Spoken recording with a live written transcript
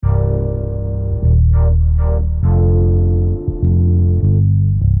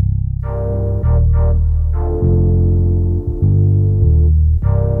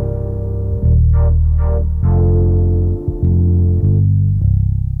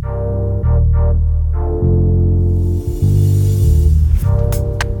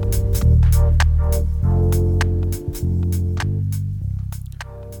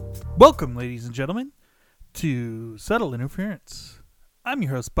Welcome, ladies and gentlemen, to Subtle Interference. I'm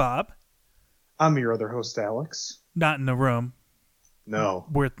your host, Bob. I'm your other host, Alex. Not in the room. No.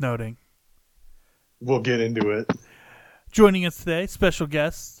 Worth noting. We'll get into it. Joining us today, special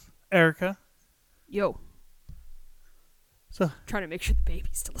guest, Erica. Yo. So Trying to make sure the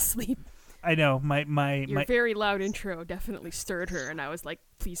baby's still asleep. I know, Your very loud intro definitely stirred her, and I was like,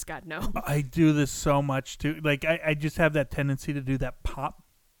 please, God, no. I do this so much, too. Like, I just have that tendency to do that pop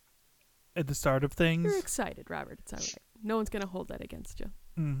at the start of things. You're excited, Robert. It's all right. No one's going to hold that against you.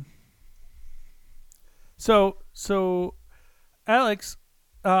 Mm. So, Alex,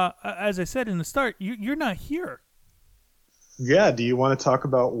 as I said in the start, you're not here. Yeah, do you want to talk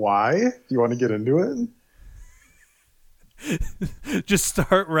about why? Do you want to get into it? Just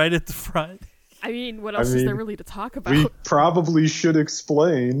start right at the front. I mean, what else is there really to talk about? We probably should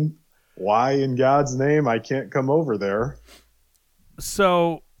explain why in God's name I can't come over there.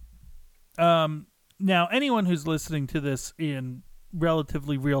 So, now anyone who's listening to this in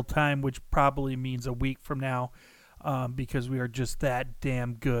relatively real time, which probably means a week from now, because we are just that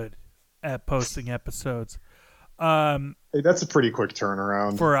damn good at posting episodes. Hey, that's a pretty quick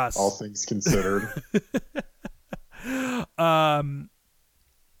turnaround for us, all things considered.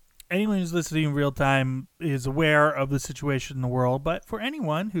 Anyone who's listening in real time is aware of the situation in the world, but for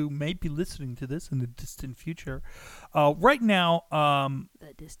anyone who may be listening to this in the distant future, right now,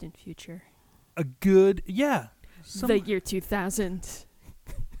 the distant future. The year 2000.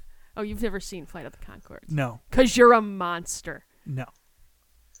 Oh, you've never seen Flight of the Conchords? No. 'Cause you're a monster. No.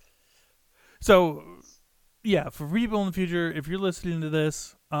 So, yeah, for people in the future, if you're listening to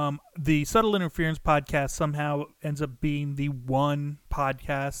this, the Subtle Interference podcast somehow ends up being the one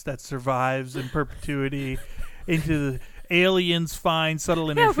podcast that survives in perpetuity into the aliens find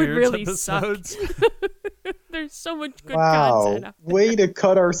Subtle Interference really episodes. There's so much good wow, content out there. way to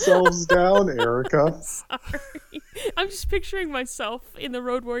cut ourselves down, Erica. Sorry. I'm just picturing myself in the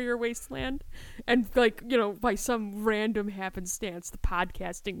Road Warrior wasteland, and by some random happenstance, the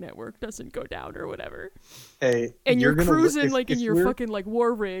podcasting network doesn't go down or whatever. Hey, and you're cruising in your fucking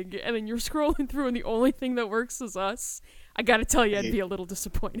war rig, and then you're scrolling through, and the only thing that works is us. I gotta tell you, I'd be a little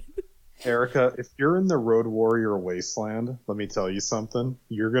disappointed. Erica, if you're in the Road Warrior wasteland, let me tell you something.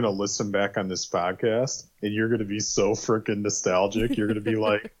 You're going to listen back on this podcast, and you're going to be so freaking nostalgic. You're going to be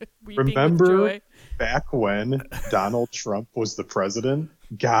like, remember back when Donald Trump was the president?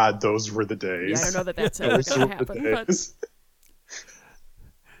 God, those were the days. Yeah, I don't know that that's ever going to happen. But...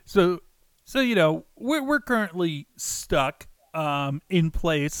 So we're currently stuck in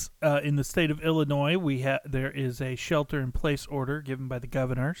place in the state of Illinois. There is a shelter-in-place order given by the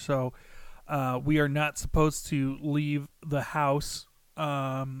governor, so we are not supposed to leave the house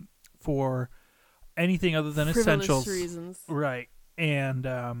for anything other than frivolous essentials. Reasons, right? And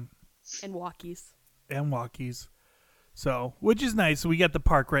walkies. So, which is nice. We got the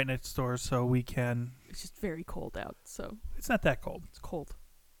park right next door, so we can. It's just very cold out, so it's not that cold. It's cold.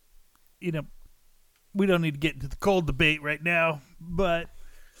 We don't need to get into the cold debate right now, but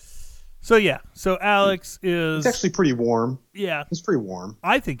so Alex is. It's actually pretty warm. Yeah, it's pretty warm.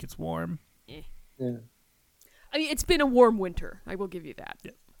 I think it's warm. Yeah. I mean, it's been a warm winter. I will give you that.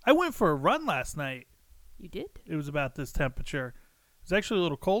 Yeah. I went for a run last night. You did? It was about this temperature. It was actually a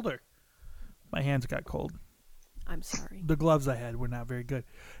little colder. My hands got cold. I'm sorry. The gloves I had were not very good.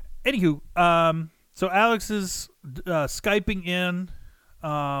 Anywho, so Alex is Skyping in.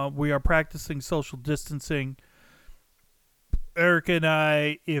 We are practicing social distancing. Erica and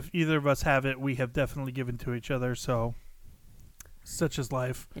I, if either of us have it, we have definitely given to each other, so such is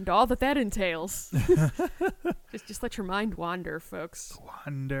life. And all that entails. just let your mind wander, folks.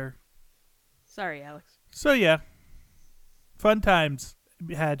 Wander. Sorry, Alex. So yeah, fun times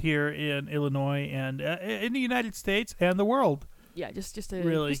had here in Illinois and in the United States and the world. Yeah, just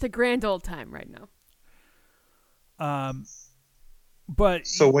a grand old time right now. But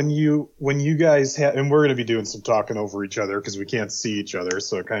so when you guys have, and we're going to be doing some talking over each other because we can't see each other,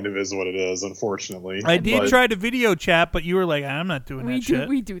 so it kind of is what it is, unfortunately. I did try to video chat, but you were like, I'm not doing that shit.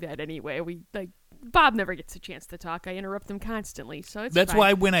 We do that anyway. Bob never gets a chance to talk. I interrupt him constantly, so that's fine.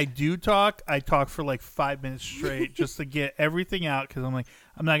 why when I do talk, I talk for like 5 minutes straight just to get everything out, because I'm like,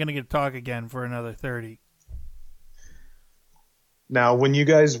 I'm not going to get to talk again for another 30. Now, when you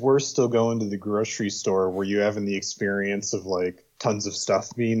guys were still going to the grocery store, were you having the experience of like tons of stuff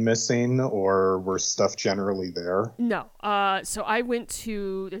being missing, or were stuff generally there? No. So I went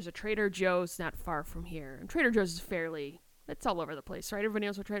to, there's a Trader Joe's not far from here. And Trader Joe's is it's all over the place, right? Everybody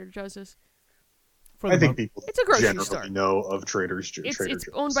knows what Trader Joe's is? I think people it's a grocery generally store. know of Trader It's Joe's.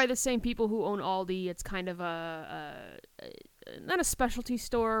 owned by the same people who own Aldi. It's kind of a not a specialty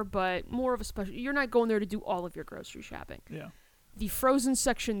store, but more of a special. You're not going there to do all of your grocery shopping. Yeah. The frozen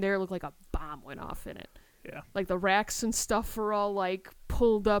section there looked like a bomb went off in it. Yeah. Like the racks and stuff were all like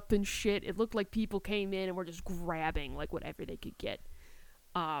pulled up and shit. It looked like people came in and were just grabbing like whatever they could get.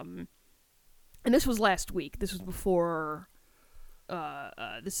 And this was last week. This was before.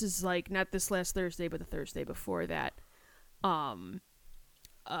 This is like not this last Thursday, but the Thursday before that.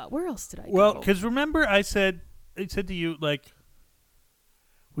 Where else did I go? Well, because remember I said to you, like,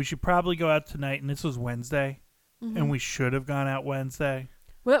 we should probably go out tonight, and this was Wednesday, and we should have gone out Wednesday.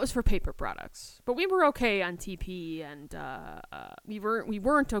 Well, that was for paper products, but we were okay on TP, and we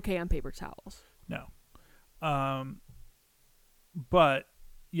weren't okay on paper towels. No, but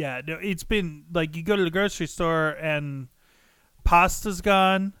yeah, no, it's been like you go to the grocery store and pasta's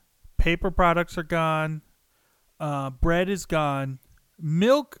gone, paper products are gone, bread is gone,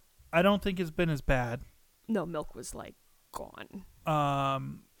 milk I don't think has been as bad. No, milk was like gone.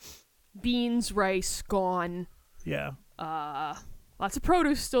 Beans, rice, gone. Yeah. Lots of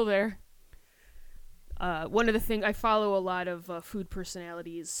produce still there. One of the things, I follow a lot of food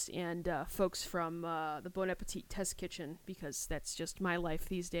personalities and folks from the Bon Appetit Test Kitchen, because that's just my life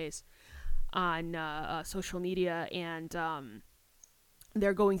these days, on social media, and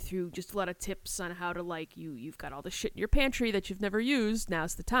they're going through just a lot of tips on how to, like, you've got all the shit in your pantry that you've never used,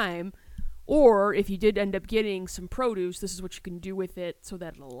 now's the time. Or if you did end up getting some produce, this is what you can do with it so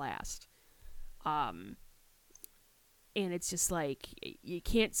that it'll last. And it's just like, you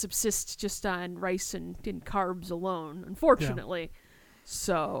can't subsist just on rice and carbs alone, unfortunately. Yeah.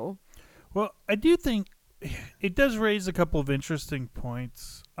 So. Well, I do think it does raise a couple of interesting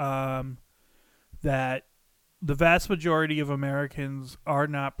points, that the vast majority of Americans are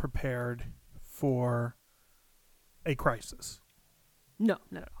not prepared for a crisis. No,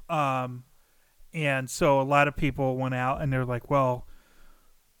 not at all. And so a lot of people went out and they're like, well,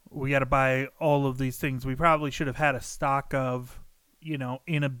 we got to buy all of these things we probably should have had a stock of, in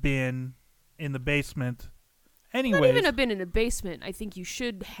a bin in the basement. Anyways. Not even a bin in a basement. I think you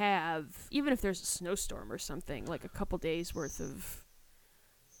should have, even if there's a snowstorm or something, like a couple days worth of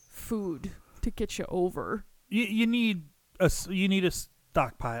food to get you over. You need a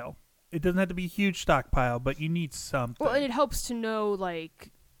stockpile. It doesn't have to be a huge stockpile, but you need something. Well, and it helps to know,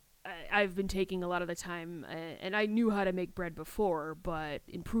 like, I've been taking a lot of the time, and I knew how to make bread before, but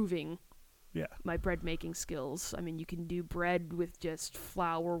improving my bread making skills. I mean, you can do bread with just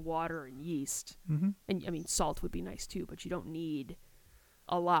flour, water, and yeast. Mm-hmm. And, I mean, salt would be nice too, but you don't need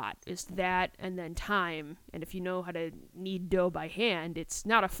a lot. It's that and then time. And if you know how to knead dough by hand, it's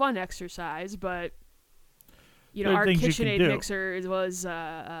not a fun exercise, but, our KitchenAid mixer was...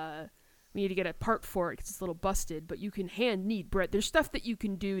 we need to get a part for it because it's a little busted, but you can hand knead bread. There's stuff that you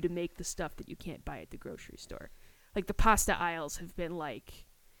can do to make the stuff that you can't buy at the grocery store. Like the pasta aisles have been like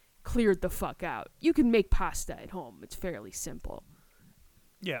cleared the fuck out. You can make pasta at home. It's fairly simple.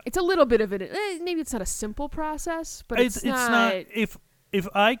 Yeah. It's a little bit of it. Maybe it's not a simple process, but it's not. If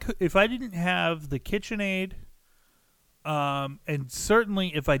I didn't have the KitchenAid, and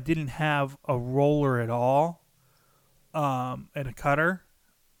certainly if I didn't have a roller at all, and a cutter,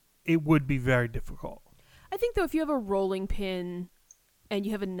 it would be very difficult. I think, though, if you have a rolling pin and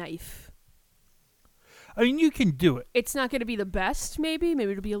you have a knife... I mean, you can do it. It's not going to be the best, maybe.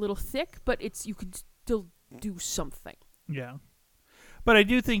 Maybe it'll be a little thick, but you could still do something. Yeah. But I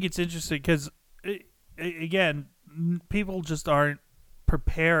do think it's interesting because, again, people just aren't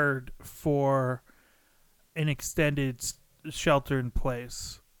prepared for an extended shelter in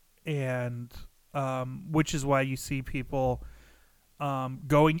place. And which is why you see people...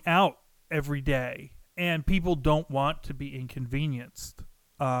 going out every day, and people don't want to be inconvenienced.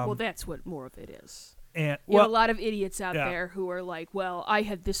 Well, that's what more of it is. And you have a lot of idiots out there who are like, well, I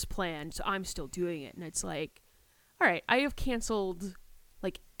had this plan, so I'm still doing it. And it's like, all right, I have canceled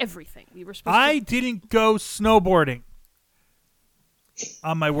like everything. We were supposed I didn't go snowboarding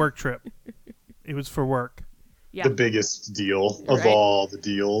on my work trip. It was for work. Yeah. The biggest deal of all the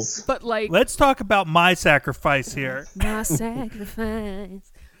deals. But like, let's talk about my sacrifice here. My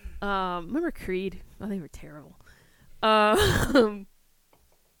sacrifice. Remember Creed? Oh, they were terrible. What,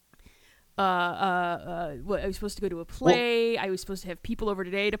 I was supposed to go to a play. I was supposed to have people over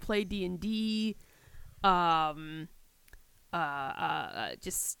today to play D&D. We had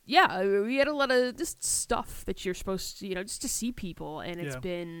a lot of just stuff that you're supposed to, just to see people, and it's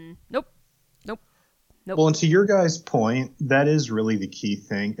been nope. Well, and to your guys' point, that is really the key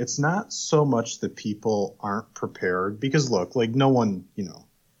thing. It's not so much that people aren't prepared, because look, like no one,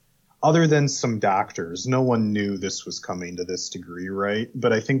 other than some doctors, no one knew this was coming to this degree, right?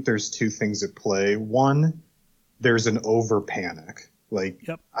 But I think there's two things at play. One, there's an over panic. Like,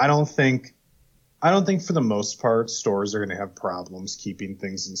 yep. I don't think for the most part stores are going to have problems keeping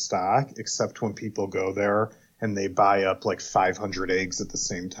things in stock, except when people go there and they buy up like 500 eggs at the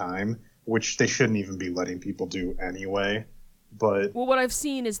same time, which they shouldn't even be letting people do anyway. But well, what I've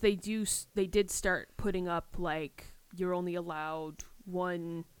seen is they did start putting up like you're only allowed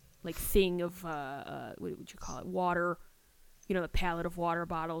one like thing of what would you call it, water, you know, the pallet of water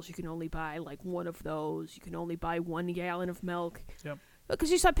bottles. You can only buy like one of those. You can only buy 1 gallon of milk. Yep.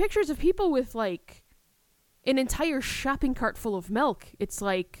 Because you saw pictures of people with like an entire shopping cart full of milk. It's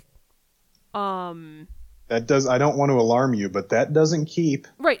like, that does. I don't want to alarm you, but that doesn't keep.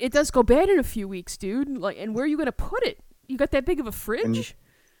 Right, it does go bad in a few weeks, dude. Like, and where are you gonna put it? You got that big of a fridge? And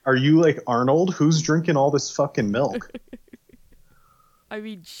are you like Arnold? Who's drinking all this fucking milk? I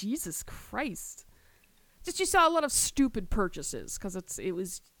mean, Jesus Christ. Just you saw a lot of stupid purchases because it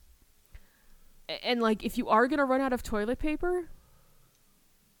was, and like if you are gonna run out of toilet paper,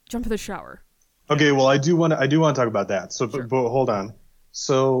 jump to the shower. Okay, well I do want to talk about that. So, sure. but hold on.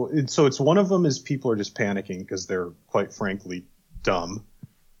 So it's one of them is people are just panicking because they're quite frankly dumb,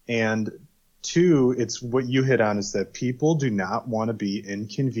 and two, it's what you hit on is that people do not want to be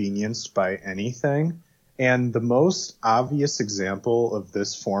inconvenienced by anything. And the most obvious example of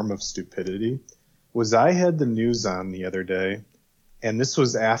this form of stupidity was I had the news on the other day, and this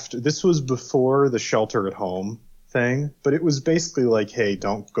was before the shelter at home thing, but it was basically like, hey,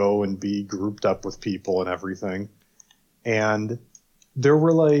 don't go and be grouped up with people and everything. And there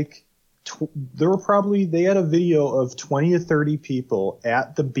were like, they had a video of 20 to 30 people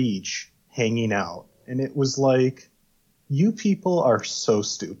at the beach hanging out. And it was like, you people are so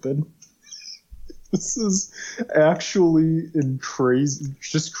stupid. This is actually in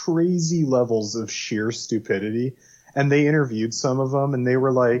crazy levels of sheer stupidity. And they interviewed some of them and they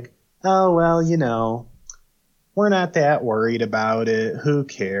were like, oh, well, you know, we're not that worried about it. Who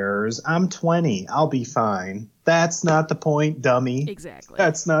cares? I'm 20. I'll be fine. That's not the point, dummy. Exactly.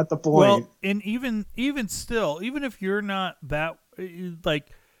 That's not the point. Well, and even still, even if you're not that, like,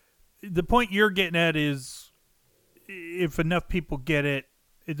 the point you're getting at is if enough people get it,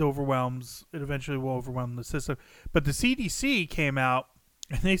 it eventually will overwhelm the system. But the CDC came out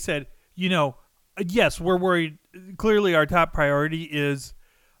and they said, you know, yes, we're worried. Clearly our top priority is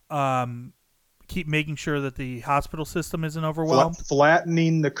keep making sure that the hospital system isn't overwhelmed.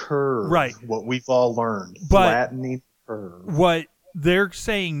 Flattening the curve. Right. What we've all learned. But flattening the curve. What they're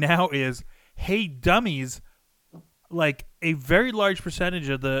saying now is, hey, dummies, like a very large percentage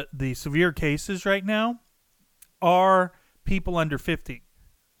of the severe cases right now are people under 50.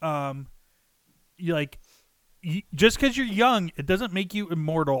 Just because you're young, it doesn't make you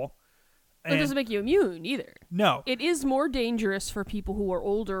immortal. It doesn't make you immune either. No. It is more dangerous for people who are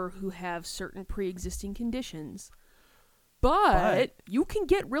older who have certain pre-existing conditions. But you can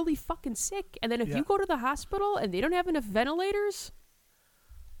get really fucking sick. And then if you go to the hospital and they don't have enough ventilators,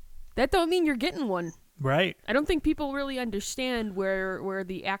 that don't mean you're getting one. Right. I don't think people really understand where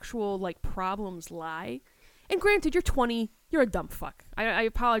the actual like problems lie. And granted, you're 20. You're a dumb fuck. I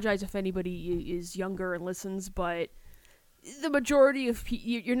apologize if anybody is younger and listens, but the majority of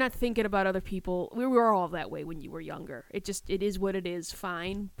you're not thinking about other people. We were all that way when you were younger. It is what it is,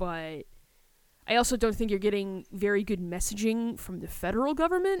 fine. But I also don't think you're getting very good messaging from the federal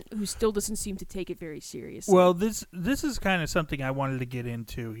government, who still doesn't seem to take it very seriously. Well, this is kind of something I wanted to get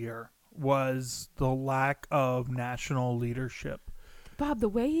into here, was the lack of national leadership. Bob, the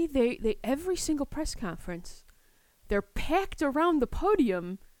way they every single press conference, they're packed around the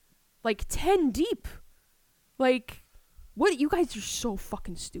podium like 10 deep. Like, what? You guys are so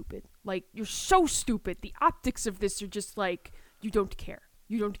fucking stupid. Like, you're so stupid. The optics of this are just like, you don't care.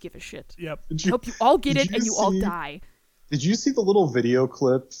 You don't give a shit. Yep. I hope you all get it and you all die. Did you see the little video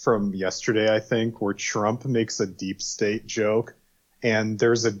clip from yesterday, I think, where Trump makes a deep state joke and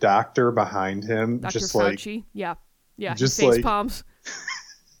there's a doctor behind him? Dr. Just Fauci? like, yeah. Just face like, palms.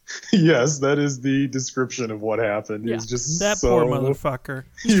 Yes, that is the description of what happened. Yeah. He's just that so, poor motherfucker.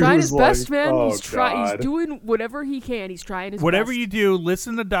 He's trying his best, man. Oh, He's doing whatever he can. He's trying his best. Whatever you do,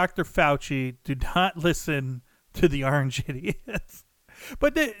 listen to Dr. Fauci. Do not listen to the orange idiots.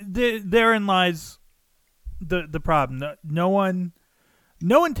 But therein lies the problem. No one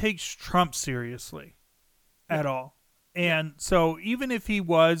takes Trump seriously at all. And so even if he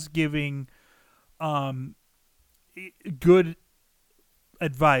was giving good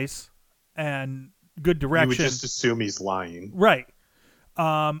advice and good direction, you would just assume he's lying, right?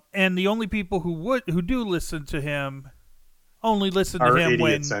 And the only people who do listen to him only listen to him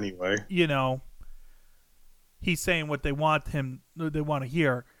when anyway, you know, he's saying what they want to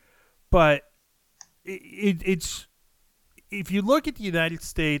hear. But it's if you look at the United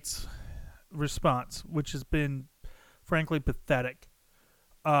States response, which has been frankly pathetic,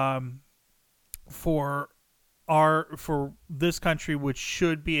 for this country, which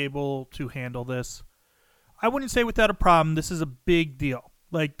should be able to handle this, I wouldn't say without a problem. This is a big deal.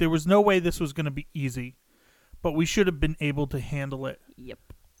 Like, there was no way this was going to be easy, but we should have been able to handle it. Yep.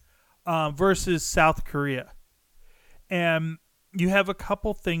 Versus South Korea. And you have a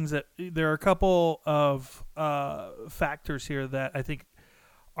couple things there are a couple of factors here that I think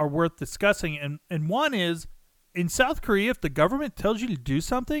are worth discussing. And one is, in South Korea, if the government tells you to do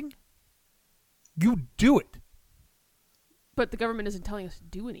something, you do it. But the government isn't telling us to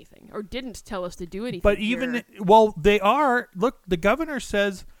do anything, or didn't tell us to do anything. But they are. Look, the governor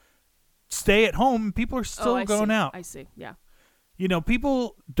says stay at home. People are still going out. I see, yeah.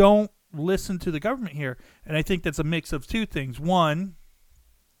 People don't listen to the government here. And I think that's a mix of two things. One,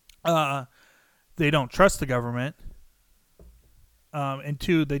 they don't trust the government. And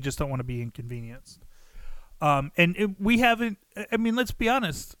two, they just don't want to be inconvenienced. We haven't, let's be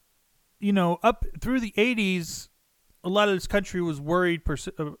honest, up through the 80s, a lot of this country was worried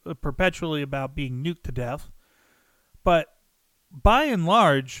perpetually about being nuked to death. But by and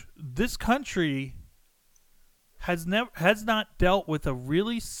large, this country has not dealt with a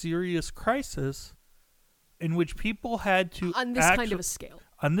really serious crisis in which people had to on this kind of a scale.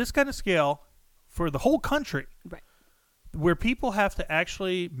 On this kind of scale for the whole country. Right. Where people have to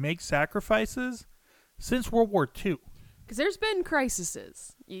actually make sacrifices since World War II. Because there's been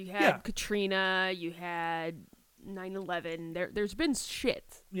crises. You had Katrina, you had 9/11. There's been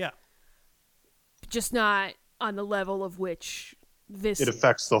shit. Yeah. Just not on the level of which this... It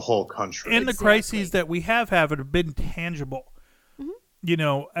affects the whole country. And the crises that we have been tangible.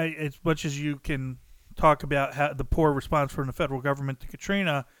 Mm-hmm. As much as you can talk about how the poor response from the federal government to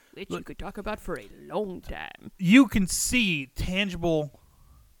Katrina... Which you could talk about for a long time. You can see tangible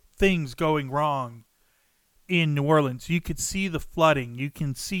things going wrong in New Orleans. You could see the flooding. You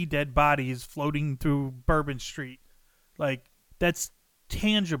can see dead bodies floating through Bourbon Street. Like, that's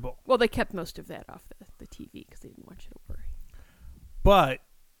tangible. Well, they kept most of that off the TV because they didn't want you to worry. But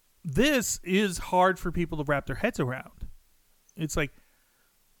this is hard for people to wrap their heads around. It's like,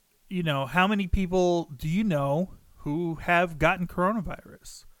 how many people do you know who have gotten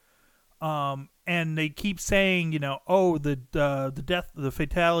coronavirus? And they keep saying, the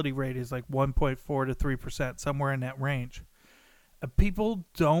fatality rate is like 1.4 to 3%, somewhere in that range. People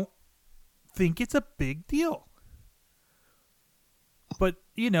don't think it's a big deal. But,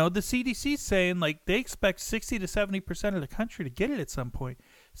 the CDC is saying, like, they expect 60 to 70% of the country to get it at some point.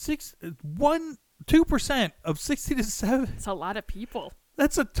 2% of 60 to 7. That's a lot of people.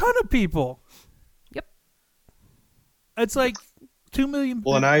 That's a ton of people. Yep. It's like 2 million.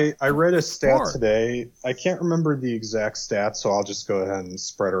 Well, and I read a stat today. I can't remember the exact stat, so I'll just go ahead and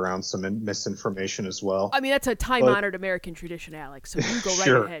spread around some misinformation as well. That's a time-honored American tradition, Alex, so you go right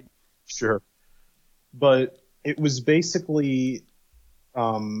ahead. Sure. But it was basically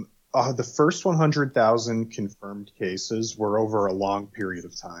the first 100,000 confirmed cases were over a long period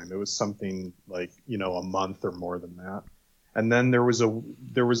of time. It was something like, a month or more than that. And then there was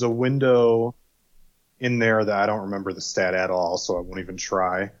a window in there that I don't remember the stat at all, so I won't even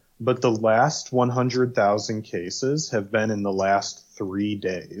try. But the last 100,000 cases have been in the last 3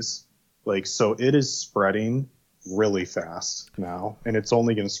 days. Like, so it is spreading really fast now, and it's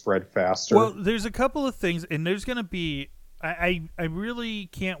only going to spread faster. Well, there's a couple of things, and there's going to be... I really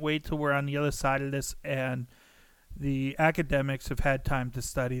can't wait till we're on the other side of this, and the academics have had time to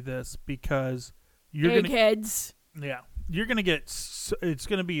study this, because you're going to... Eggheads. Yeah. You're going to get... It's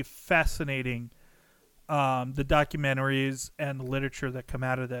going to be fascinating... the documentaries and the literature that come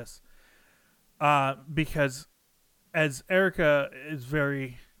out of this. Because as Erica is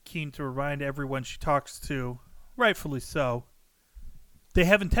very keen to remind everyone she talks to, rightfully so, they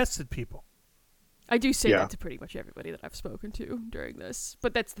haven't tested people. I do say that to pretty much everybody that I've spoken to during this.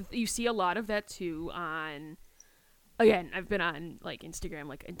 But you see a lot of that too on... Again, I've been on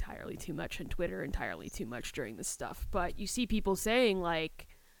Instagram entirely too much and Twitter entirely too much during this stuff. But you see people saying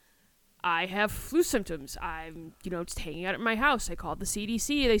I have flu symptoms. I'm, just hanging out at my house. I called the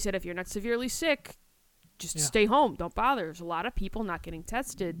CDC. They said if you're not severely sick, just stay home. Don't bother. There's a lot of people not getting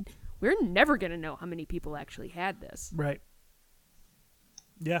tested. We're never going to know how many people actually had this. Right.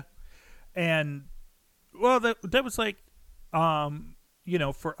 Yeah. And, well, that was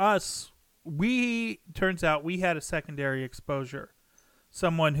for us, turns out we had a secondary exposure.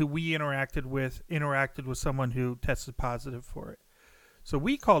 Someone who we interacted with someone who tested positive for it. So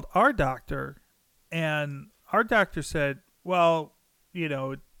we called our doctor, and our doctor said, well,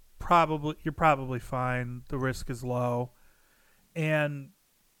 you're probably fine. The risk is low. And,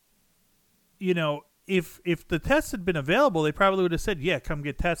 you know, if the test had been available, they probably would have said, yeah, come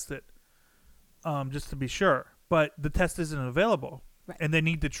get tested, just to be sure. But the test isn't available, right. And they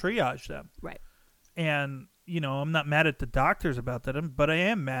need to triage them. Right. And, you know, I'm not mad at the doctors about that, but I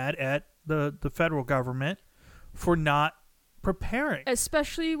am mad at the federal government for not preparing.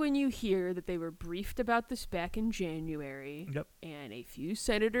 Especially when you hear that they were briefed about this back in January. Yep. And a few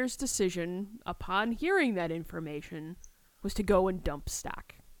senators' decision, upon hearing that information, was to go and dump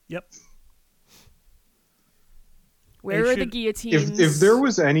stock. Yep. Where are the guillotines? If there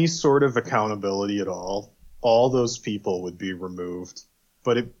was any sort of accountability at all those people would be removed.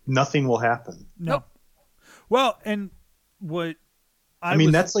 But nothing will happen. No. Nope. Well, and what I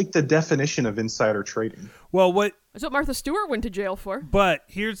mean, that's like the definition of insider trading. Well, that's what Martha Stewart went to jail for. But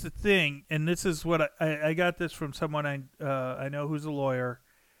here's the thing, and this is what I got this from someone I know who's a lawyer.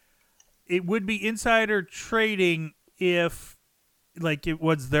 It would be insider trading if, like, it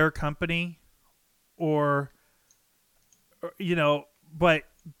was their company, or you know, but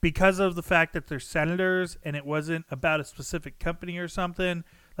because of the fact that they're senators and it wasn't about a specific company or something,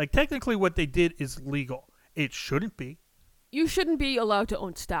 like, technically what they did is legal. It shouldn't be. You shouldn't be allowed to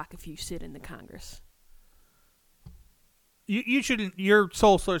own stock if you sit in the Congress. You shouldn't. Your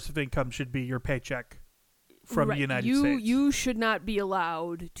sole source of income should be your paycheck from the United States. You should not be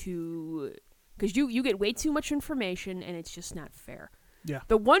allowed to, because you get way too much information and it's just not fair. Yeah.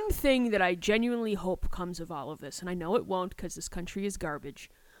 The one thing that I genuinely hope comes of all of this, and I know it won't because this country is garbage,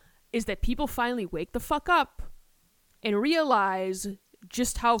 is that people finally wake the fuck up and realize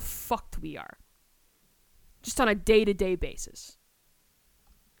just how fucked we are. Just on a day-to-day basis.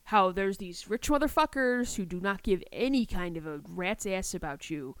 How there's these rich motherfuckers who do not give any kind of a rat's ass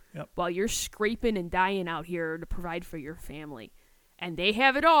about you, yep, while you're scraping and dying out here to provide for your family. And they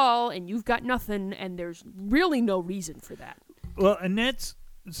have it all, and you've got nothing, and there's really no reason for that. Well, and that's,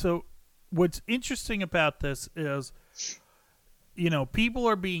 so what's interesting about this is, you know, people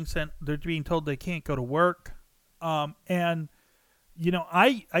are being they're being told they can't go to work. And, you know,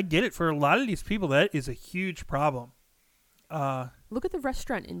 I get it. For a lot of these people, that is a huge problem. Look at the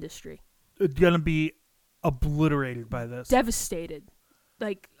restaurant industry. It's going to be obliterated by this. Devastated.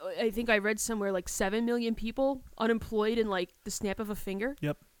 Like, I think I read somewhere like 7 million people unemployed in like the snap of a finger.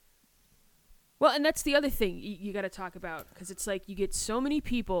 Yep. Well, and that's the other thing you got to talk about, because it's like you get so many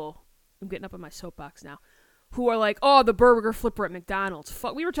people, I'm getting up on my soapbox now, who are like, oh, the burger flipper at McDonald's.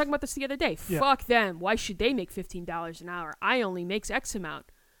 Fuck, we were talking about this the other day. Yeah. Fuck them. Why should they make $15 an hour? I only makes X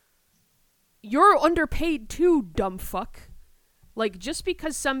amount. You're underpaid too, dumb fuck. Like, just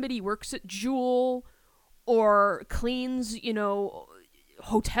because somebody works at Jewel or cleans, you know,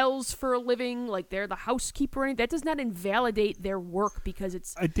 hotels for a living, like they're the housekeeper, that does not invalidate their work because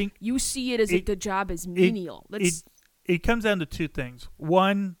it's, I think you see it as if the job is menial. It comes down to two things.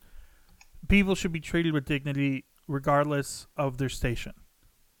 One, people should be treated with dignity regardless of their station,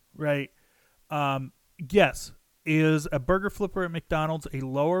 right? Yes, is a burger flipper at McDonald's a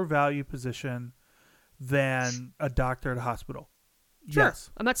lower value position than a doctor at a hospital? Sure.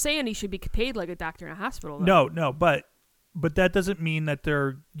 Yes. I'm not saying he should be paid like a doctor in a hospital, No, though. but that doesn't mean that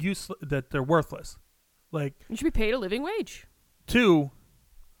they're useless, that they're worthless. Like, you should be paid a living wage. Two,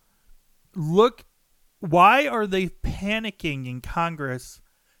 look, why are they panicking in Congress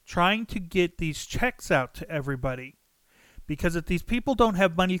trying to get these checks out to everybody? Because if these people don't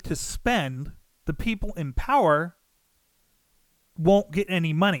have money to spend, the people in power won't get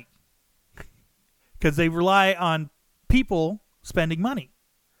any money. Because they rely on people spending money.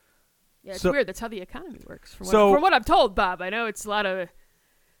 Yeah, it's weird. That's how the economy works. From what I'm told, Bob. I know it's a lot of...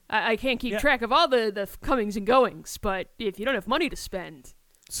 I can't keep track of all the comings and goings, but if you don't have money to spend...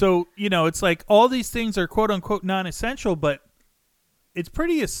 So, you know, it's like all these things are quote-unquote non-essential, but it's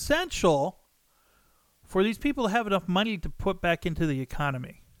pretty essential for these people to have enough money to put back into the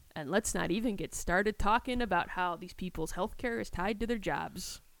economy. And let's not even get started talking about how these people's health care is tied to their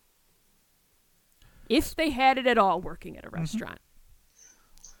jobs. If they had it at all working at a restaurant.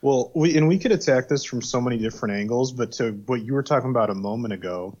 Well, we could attack this from so many different angles, but to what you were talking about a moment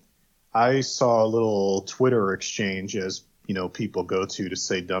ago, I saw a little Twitter exchange, as you know, people go to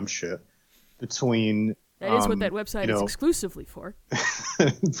say dumb shit, between... That is what that website is exclusively for.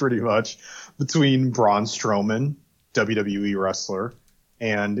 Pretty much. Between Braun Strowman, WWE wrestler,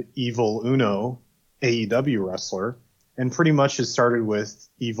 and Evil Uno, AEW wrestler. And pretty much it started with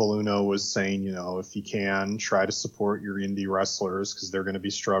Evil Uno was saying, you know, if you can, try to support your indie wrestlers because they're going to be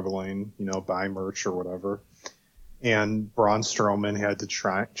struggling, you know, buy merch or whatever. And Braun Strowman had to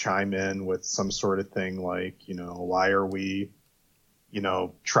chime in with some sort of thing like, you know, why are we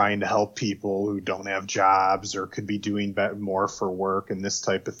trying to help people who don't have jobs or could be doing more for work and this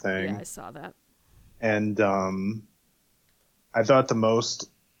type of thing. Yeah, I saw that. And I thought the most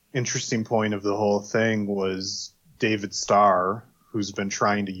interesting point of the whole thing was David Starr, who's been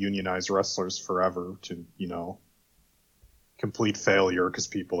trying to unionize wrestlers forever to, complete failure because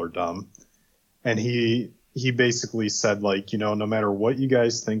people are dumb. And he basically said, like, no matter what you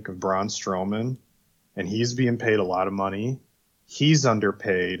guys think of Braun Strowman, and he's being paid a lot of money, he's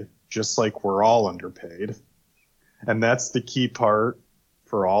underpaid, just like we're all underpaid. And that's the key part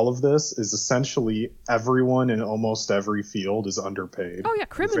for all of this, is essentially everyone in almost every field is underpaid. Oh, yeah,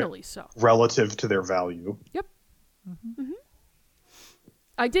 criminally so. Relative to their value. Yep. Mm-hmm.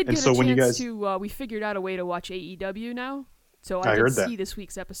 I did get a chance to, we figured out a way to watch AEW now. So I did see this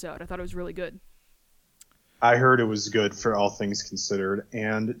week's episode. I thought it was really good. I heard it was good for all things considered.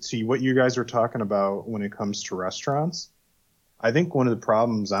 And see, what you guys are talking about when it comes to restaurants, I think one of the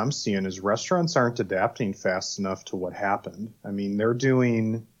problems I'm seeing is restaurants aren't adapting fast enough to what happened. I mean, they're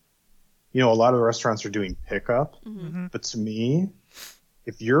doing, a lot of the restaurants are doing pickup. Mm-hmm. But to me,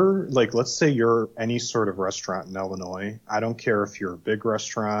 if you're, like, let's say you're any sort of restaurant in Illinois, I don't care if you're a big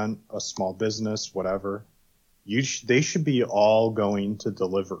restaurant, a small business, whatever, they should be all going to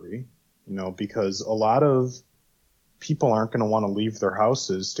delivery, because a lot of people aren't going to want to leave their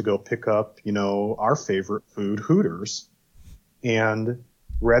houses to go pick up, our favorite food, Hooters. And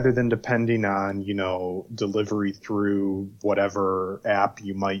rather than depending on, delivery through whatever app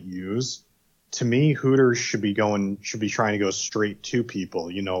you might use, to me, Hooters should be trying to go straight to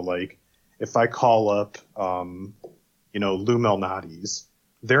people. Like if I call up, Lou Malnati's,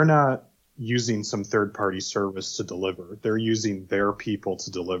 they're not using some third-party service to deliver. They're using their people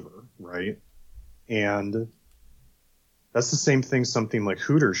to deliver, right? And that's the same thing something like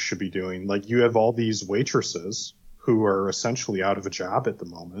Hooters should be doing. Like, you have all these waitresses who are essentially out of a job at the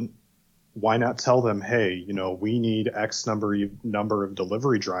moment. Why not tell them, hey, we need X number of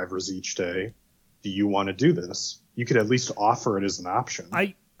delivery drivers each day. Do you want to do this? You could at least offer it as an option.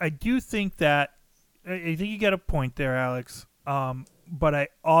 I do think that, I think you get a point there, Alex. But I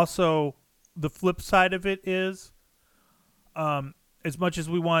also, the flip side of it is, as much as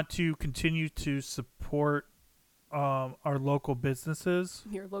we want to continue to support our local businesses,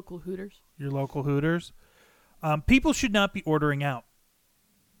 your local Hooters, people should not be ordering out.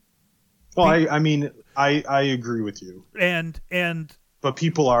 Well, I agree with you. But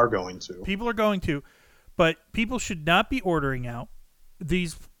people are going to. But people should not be ordering out.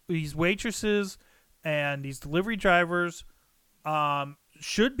 These waitresses and these delivery drivers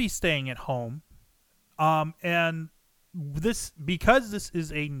should be staying at home. And because this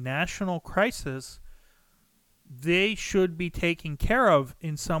is a national crisis, they should be taken care of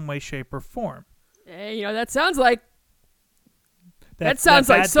in some way, shape, or form. Hey, that sounds like that sounds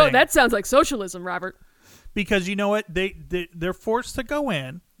like socialism, Robert. Because you know what, they're forced to go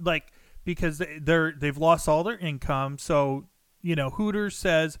in, like, because they've lost all their income. So Hooters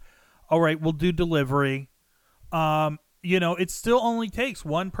says, all right, we'll do delivery. It still only takes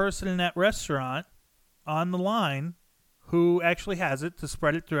one person in that restaurant on the line who actually has it to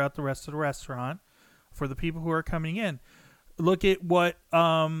spread it throughout the rest of the restaurant for the people who are coming in. Look at what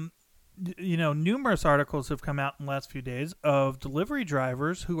numerous articles have come out in the last few days of delivery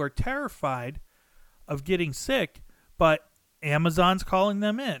drivers who are terrified of getting sick, but Amazon's calling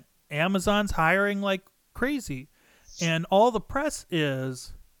them in. Amazon's hiring like crazy. And all the press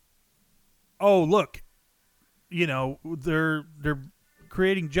is, oh, look, they're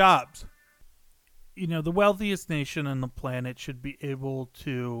creating jobs. The wealthiest nation on the planet should be able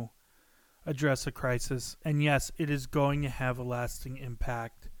to address a crisis. And yes, it is going to have a lasting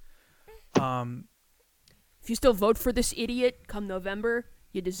impact. If you still vote for this idiot come November,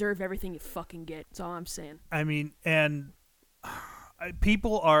 you deserve everything you fucking get. That's all I'm saying. I mean, and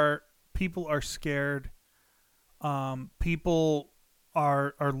people are scared. People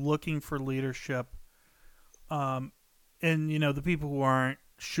are looking for leadership. And the people who aren't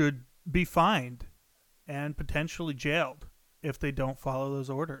should be fined and potentially jailed if they don't follow those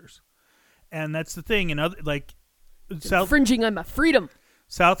orders. And that's the thing. Infringing on my freedom.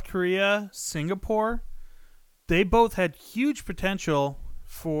 South Korea, Singapore, they both had huge potential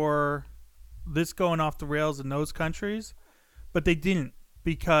for this going off the rails in those countries, but they didn't,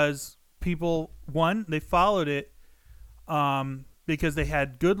 because people, one, they followed it because they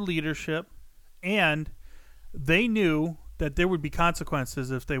had good leadership, and they knew that there would be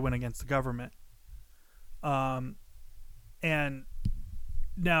consequences if they went against the government. And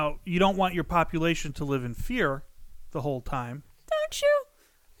now, you don't want your population to live in fear the whole time. Don't you?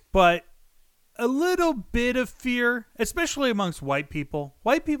 But a little bit of fear, especially amongst white people.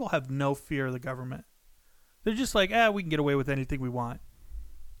 White people have no fear of the government. They're just like, we can get away with anything we want.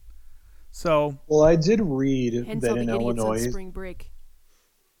 So, well, I did read hence that all in the idiots Illinois, on spring break.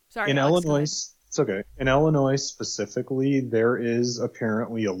 Sorry, in Alex, Illinois, it's okay. In Illinois specifically, there is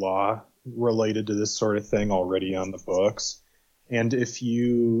apparently a law related to this sort of thing already on the books. And if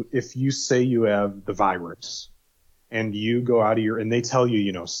you say you have the virus and you go out of and they tell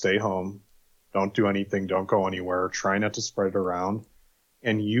you, stay home, don't do anything, don't go anywhere, try not to spread it around,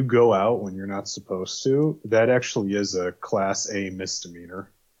 and you go out when you're not supposed to, that actually is a Class A misdemeanor.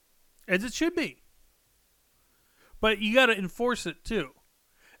 As it should be. But you got to enforce it too.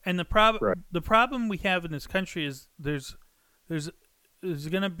 And the problem we have in this country is there's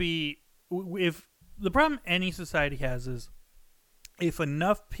going to be, if the problem any society has is if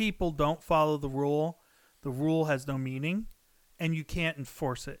enough people don't follow the rule has no meaning and you can't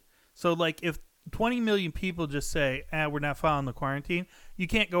enforce it. So like if 20 million people just say, we're not following the quarantine, you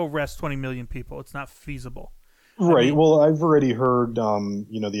can't go arrest 20 million people. It's not feasible. Right. I mean, well, I've already heard,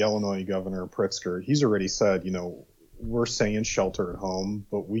 the Illinois governor Pritzker, he's already said, we're saying shelter at home,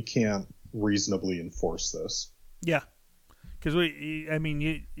 but we can't reasonably enforce this. Yeah. Because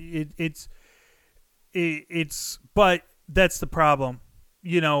but that's the problem.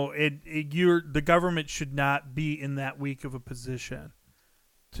 The government should not be in that weak of a position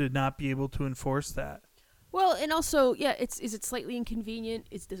to not be able to enforce that. Well, and also, is it slightly inconvenient?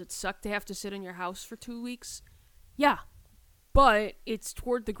 Does it suck to have to sit in your house for 2 weeks? Yeah, but it's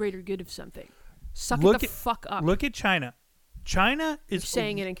toward the greater good of something. Suck it the fuck up. Look at China. China is... You're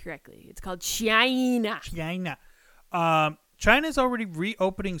saying it incorrectly. It's called China. China's already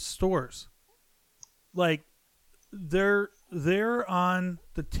reopening stores. Like, they're on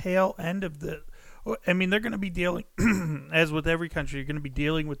the tail end of the... I mean, they're going to be dealing, as with every country, you're going to be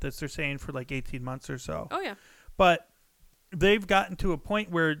dealing with this, they're saying, for like 18 months or so. Oh, yeah. But they've gotten to a point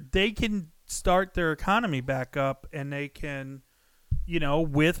where they can start their economy back up and they can,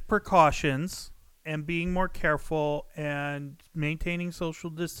 with precautions and being more careful and maintaining social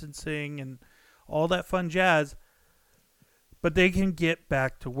distancing and all that fun jazz, but they can get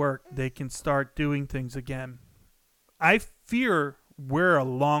back to work. They can start doing things again. I fear we're a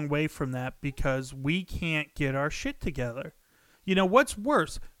long way from that because we can't get our shit together. What's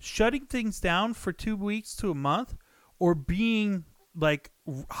worse, shutting things down for 2 weeks to a month or being like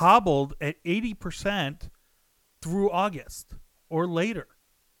hobbled at 80% through August or later?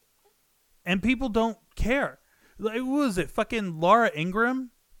 And people don't care. Like, what was it? Fucking Laura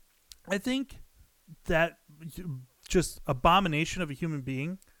Ingraham, I think? That just abomination of a human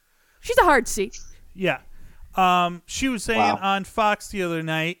being. She's a hard C. Yeah. She was saying on Fox the other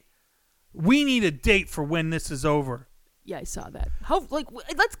night, we need a date for when this is over. Yeah, I saw that. How can we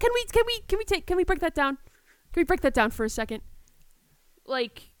break that down? Can we break that down for a second?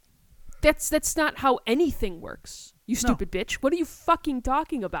 Like, that's not how anything works. You stupid bitch. What are you fucking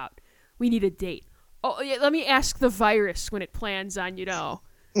talking about? We need a date. Oh, yeah, let me ask the virus when it plans on,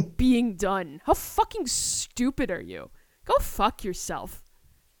 being done. How fucking stupid are you? Go fuck yourself.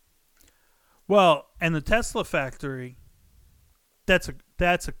 Well, and the Tesla factory, that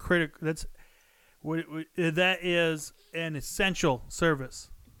is an essential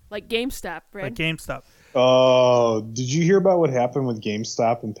service. Like GameStop, right? Like GameStop. Oh, did you hear about what happened with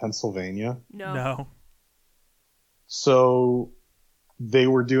GameStop in Pennsylvania? No. So they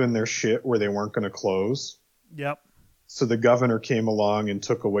were doing their shit where they weren't going to close. Yep. So the governor came along and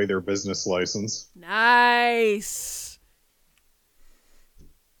took away their business license. Nice.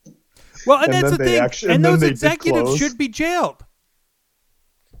 Well, and that's the thing. And those executives should be jailed.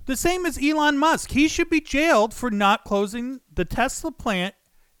 The same as Elon Musk. He should be jailed for not closing the Tesla plant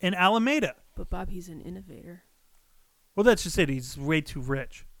in Alameda. But Bob, he's an innovator. Well, that's just it. He's way too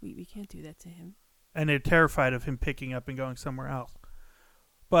rich. We can't do that to him. And they're terrified of him picking up and going somewhere else.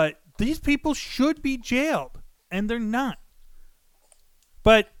 But these people should be jailed, and they're not.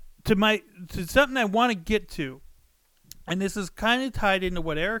 But to something I want to get to, and this is kind of tied into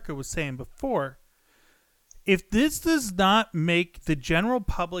what Erica was saying before, if this does not make the general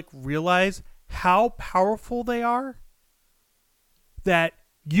public realize how powerful they are, that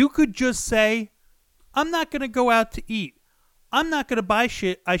you could just say, I'm not going to go out to eat. I'm not going to buy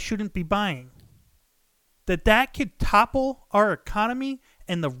shit I shouldn't be buying. That could topple our economy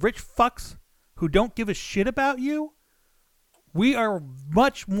and the rich fucks who don't give a shit about you. We are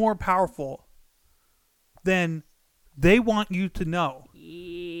much more powerful than they want you to know.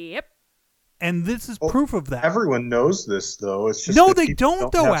 Yep. And this is proof of that. Everyone knows this, though. It's just no, they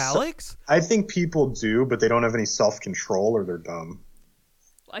don't, though, Alex. I think people do, but they don't have any self-control or they're dumb.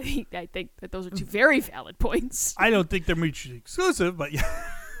 I think that those are two very valid points. I don't think they're mutually exclusive, but yeah.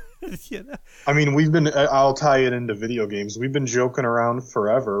 Yeah. I mean, I'll tie it into video games. We've been joking around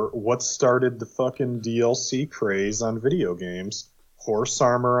forever. What started the fucking DLC craze on video games? Horse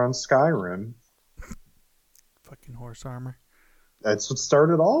armor on Skyrim. Fucking horse armor. That's what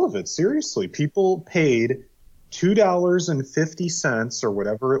started all of it. Seriously. People paid $2.50 or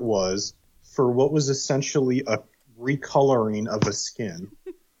whatever it was for what was essentially a recoloring of a skin.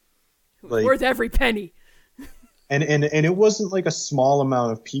 Worth every penny. And it wasn't like a small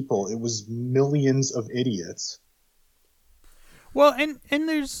amount of people. It was millions of idiots. Well, and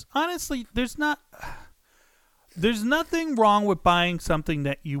there's honestly there's nothing wrong with buying something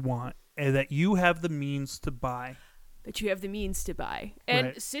that you want and that you have the means to buy. And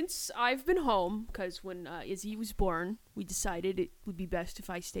right. Since I've been home, because when Izzy was born, we decided it would be best if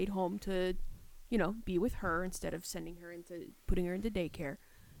I stayed home to, be with her instead of putting her into daycare.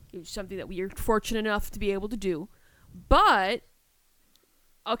 It was something that we are fortunate enough to be able to do. But,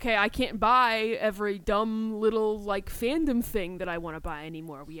 okay, I can't buy every dumb little, fandom thing that I want to buy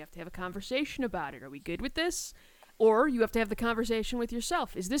anymore. We have to have a conversation about it. Are we good with this? Or you have to have the conversation with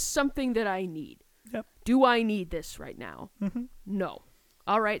yourself. Is this something that I need? Yep. Do I need this right now? Mm-hmm. No.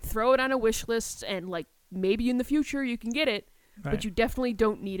 All right, throw it on a wish list, and, maybe in the future you can get it, right. But you definitely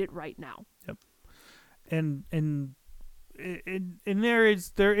don't need it right now. Yep. And there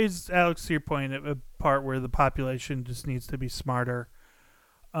is Alex, to your point, a part where the population just needs to be smarter.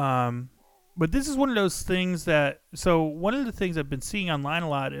 But this is one of those things one of the things I've been seeing online a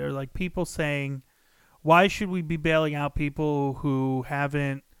lot are people saying, why should we be bailing out people who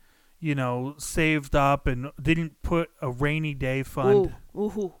haven't, saved up and didn't put a rainy day fund?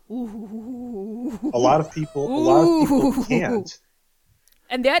 Ooh. A lot of people can't.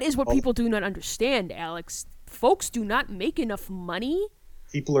 And that is what people do not understand, Alex. Folks do not make enough money.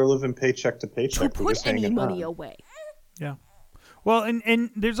 People are living paycheck to paycheck. To put any money away. Yeah. Well, and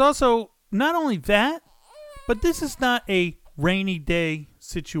there's also not only that, but this is not a rainy day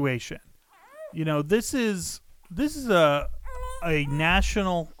situation. This is a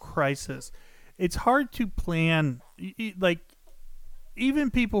national crisis. It's hard to plan.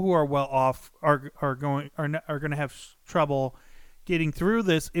 Even people who are well off are going to have trouble getting through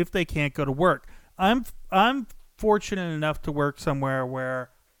this if they can't go to work. I'm fortunate enough to work somewhere where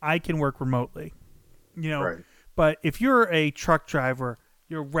I can work remotely, Right. But if you're a truck driver,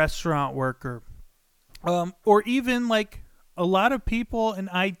 you're a restaurant worker, or even a lot of people in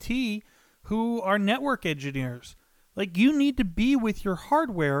IT who are network engineers, you need to be with your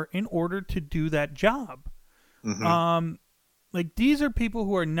hardware in order to do that job. Mm-hmm. These are people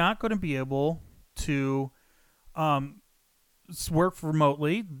who are not going to be able to, work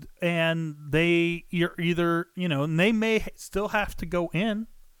remotely, and you're either and they may still have to go in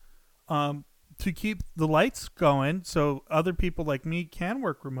to keep the lights going so other people like me can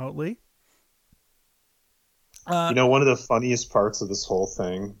work remotely. One of the funniest parts of this whole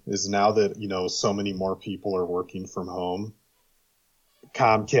thing is now that so many more people are working from home,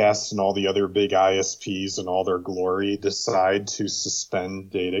 Comcast and all the other big ISPs and all their glory decide to suspend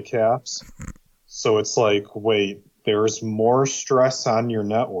data caps. So it's wait, there's more stress on your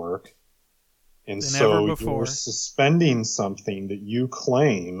network, and so you're suspending something that you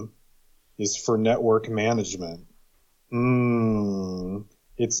claim is for network management.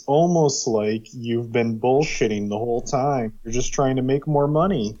 It's almost like you've been bullshitting the whole time. You're just trying to make more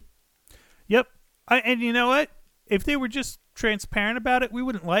money. Yep. And you know what? If they were just transparent about it, we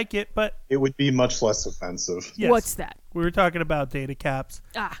wouldn't like it, but it would be much less offensive. Yes. What's that? We were talking about data caps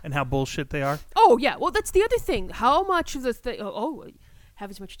and how bullshit they are. Oh, yeah. Well, that's the other thing. How much of the thing...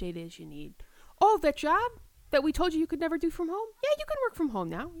 have as much data as you need. Oh, that job that we told you could never do from home? Yeah, you can work from home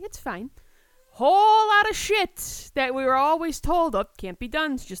now. It's fine. Whole lot of shit that we were always told, can't be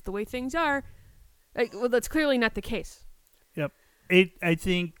done. It's just the way things are. That's clearly not the case. Yep. I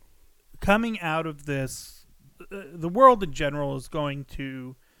think coming out of this, the world in general is going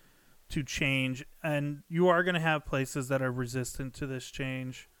to change, and you are going to have places that are resistant to this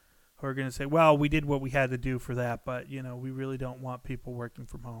change, who are going to say, well, we did what we had to do for that, but we really don't want people working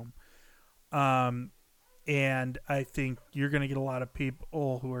from home. And I think you're going to get a lot of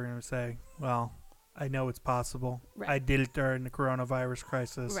people who are going to say, well, I know it's possible. Right. I did it during the coronavirus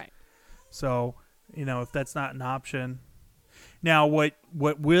crisis. Right. So, if that's not an option. Now, what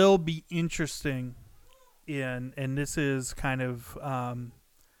will be interesting and this is kind of an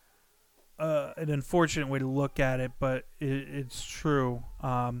unfortunate way to look at it, but it's true.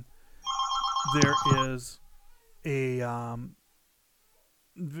 There is a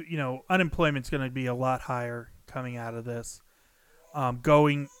unemployment's going to be a lot higher coming out of this.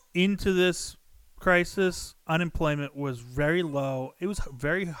 Going into this crisis, unemployment was very low. It was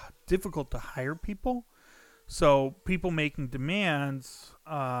very difficult to hire people. So people making demands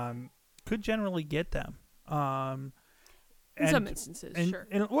could generally get them. In some instances, sure.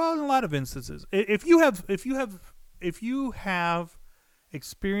 Well, in a lot of instances, if you have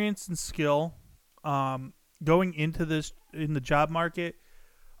experience and skill, going into this in the job market,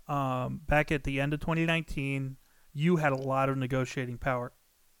 back at the end of 2019, you had a lot of negotiating power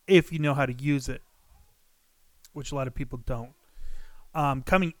if you know how to use it, which a lot of people don't.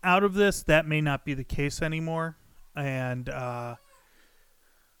 Coming out of this, that may not be the case anymore, and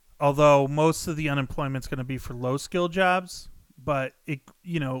although most of the unemployment is going to be for low-skill jobs, but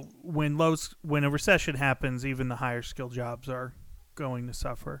when a recession happens, even the higher-skill jobs are going to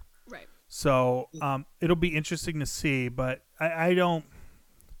suffer. Right. So it'll be interesting to see, but I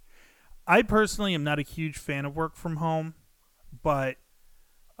personally am not a huge fan of work from home, but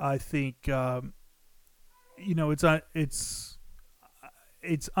I think it's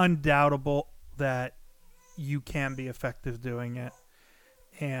undoubtable that you can be effective doing it.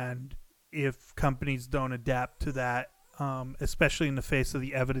 And if companies don't adapt to that, especially in the face of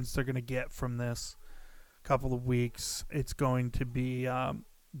the evidence they're going to get from this couple of weeks, it's going to be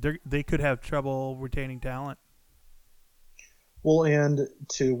they could have trouble retaining talent. Well, and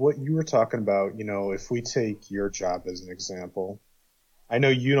to what you were talking about, if we take your job as an example, I know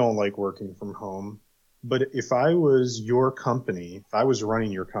you don't like working from home, but if I was your company, if I was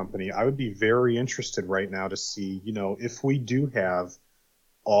running your company, I would be very interested right now to see, if we do have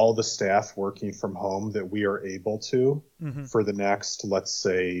all the staff working from home that we are able to for the next, let's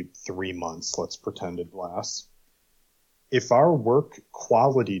say, 3 months, let's pretend it lasts. If our work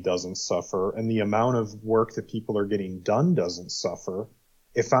quality doesn't suffer and the amount of work that people are getting done doesn't suffer,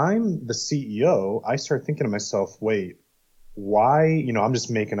 if I'm the CEO, I start thinking to myself, wait, why, I'm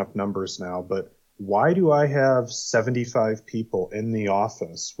just making up numbers now, but why do I have 75 people in the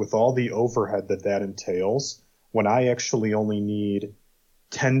office with all the overhead that entails when I actually only need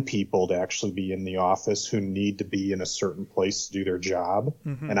 10 people to actually be in the office who need to be in a certain place to do their job?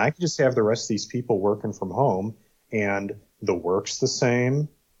 And I can just have the rest of these people working from home, and the work's the same.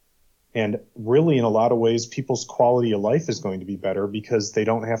 And really, in a lot of ways, people's quality of life is going to be better because they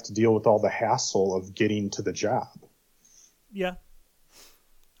don't have to deal with all the hassle of getting to the job. Yeah.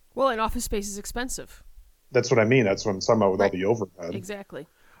 Well, and office space is expensive. That's what I mean. That's what I'm talking about with all the overhead. Exactly.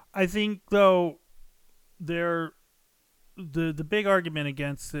 I think, though, the big argument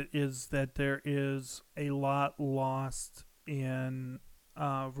against it is that there is a lot lost in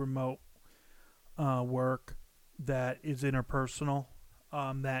remote work that is interpersonal,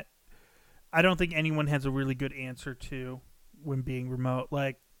 that I don't think anyone has a really good answer to when being remote.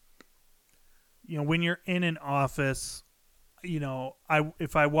 Like, when you're in an office,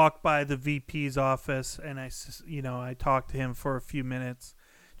 if I walk by the VP's office and I talk to him for a few minutes,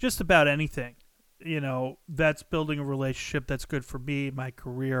 just about anything, that's building a relationship that's good for me, my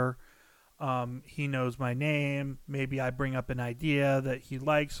career. He knows my name. Maybe I bring up an idea that he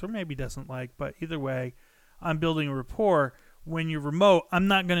likes or maybe doesn't like, but either way, I'm building a rapport. When you're remote, I'm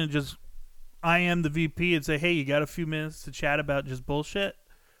not going to just, I am the VP and say, hey, you got a few minutes to chat about just bullshit?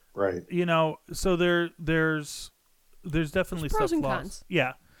 Right. So there's definitely pros stuff and lost. cons.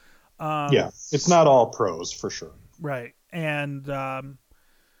 Yeah. Yeah, it's not all pros for sure. Right. It's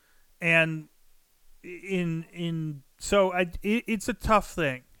a tough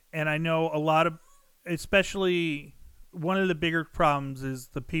thing. And I know a lot of, especially one of the bigger problems is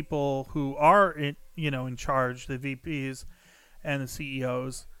the people who are in charge, the VPs and the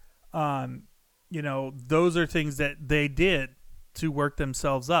CEOs. Those are things that they did to work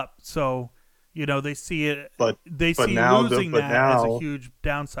themselves up. So, they see it, losing that as a huge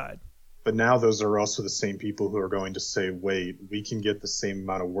downside. But now those are also the same people who are going to say, wait, we can get the same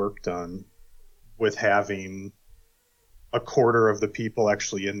amount of work done with having a quarter of the people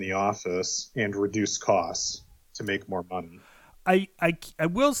actually in the office and reduce costs to make more money. I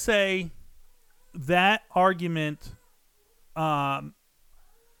will say that argument,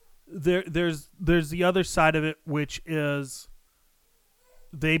 there's the other side of it, which is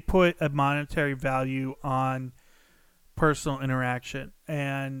they put a monetary value on personal interaction.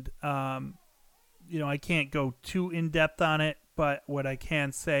 And, I can't go too in depth on it, but what I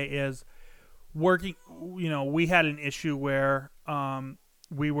can say is working, we had an issue where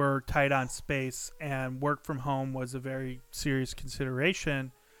we were tight on space and work from home was a very serious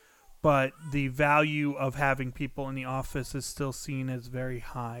consideration, but the value of having people in the office is still seen as very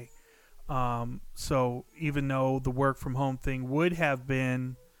high. So even though the work from home thing would have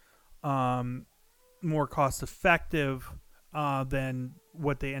been more cost effective, than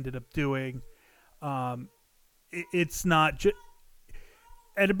what they ended up doing. It's not just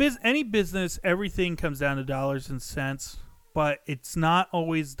at any business. Everything comes down to dollars and cents, but it's not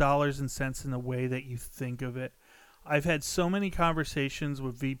always dollars and cents in the way that you think of it. I've had so many conversations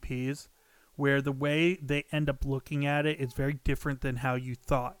with VPs where the way they end up looking at it is very different than how you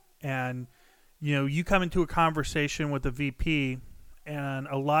thought. And, you come into a conversation with a VP, and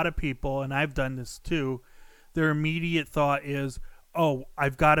a lot of people, and I've done this too, their immediate thought is, oh,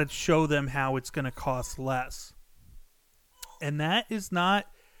 I've got to show them how it's going to cost less. And that is not,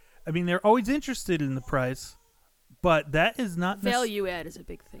 they're always interested in the price, but that is not value add is a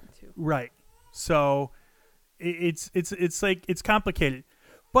big thing too. Right. So it's like, it's complicated.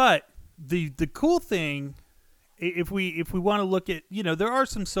 But the cool thing, if we want to look at, there are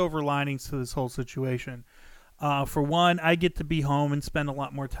some silver linings to this whole situation. For one, I get to be home and spend a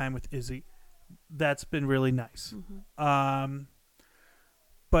lot more time with Izzy. That's been really nice. Mm-hmm.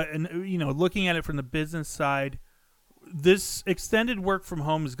 But looking at it from the business side, this extended work from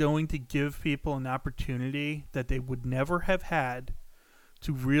home is going to give people an opportunity that they would never have had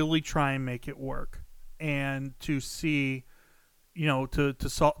to really try and make it work and to see, to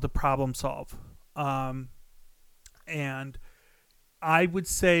solve the problem solve. And I would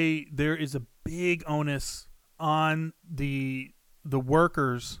say there is a big onus on the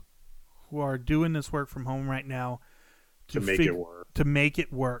workers who are doing this work from home right now to make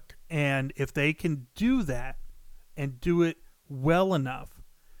it work. And if they can do that and do it well enough,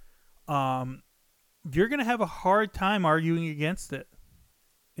 you're going to have a hard time arguing against it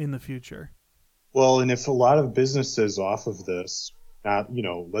in the future. Well, and if a lot of businesses off of this,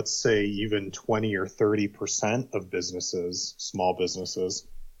 let's say even 20 or 30% of businesses, small businesses,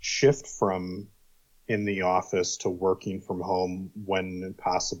 shift from in the office to working from home when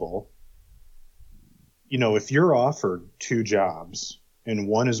possible. If you're offered 2 jobs and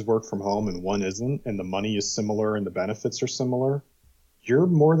one is work from home and one isn't, and the money is similar and the benefits are similar, you're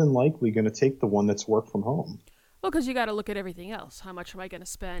more than likely going to take the one that's work from home. Well, because you got to look at everything else. How much am I going to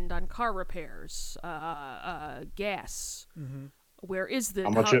spend on car repairs, gas? Mm-hmm. Where is the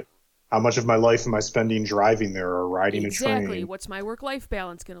how much of my life am I spending driving there or riding a train? Exactly. What's my work-life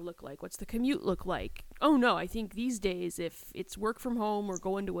balance going to look like? What's the commute look like? Oh no, I think these days if it's work from home or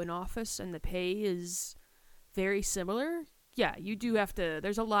going to an office and the pay is very similar, yeah, you do have to.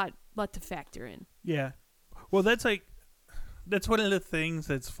 There's a lot to factor in. Yeah. Well, that's one of the things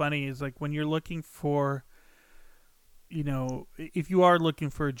that's funny is like when you're looking for, if you are looking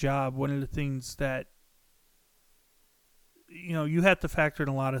for a job, one of the things that you have to factor in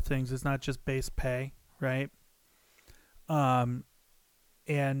a lot of things. It's not just base pay, right? And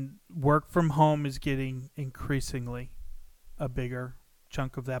work from home is getting increasingly a bigger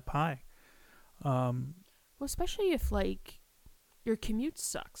chunk of that pie. Well, especially if your commute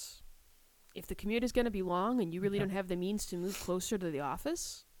sucks. If the commute is going to be long and you really don't have the means to move closer to the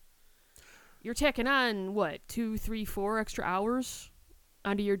office, you're tacking on, 2, 3, 4 extra hours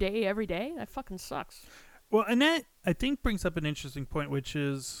onto your day every day? That fucking sucks. Well, and that, I think, brings up an interesting point, which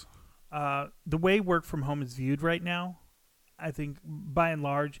is the way work from home is viewed right now, I think, by and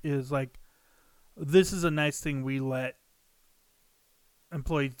large, is like, this is a nice thing we let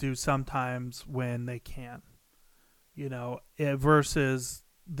employees do sometimes when they can, versus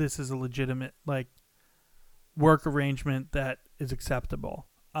this is a legitimate, work arrangement that is acceptable.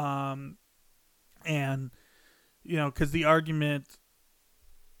 And, because the argument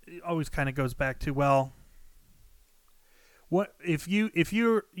always kind of goes back to, well, what if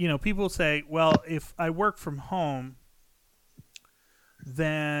you're, people say, well, if I work from home,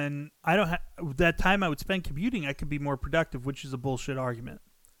 then I don't have that time I would spend commuting. I could be more productive, which is a bullshit argument,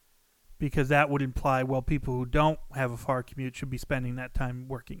 because that would imply, well, people who don't have a far commute should be spending that time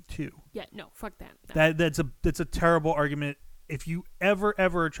working too. Yeah, no, fuck that. No. That's a terrible argument. If you ever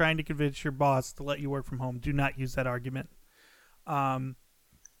are trying to convince your boss to let you work from home, do not use that argument, because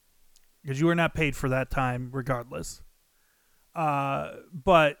you are not paid for that time regardless.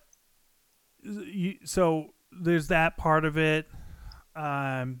 But so there's that part of it,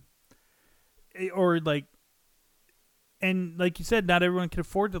 and like you said, not everyone can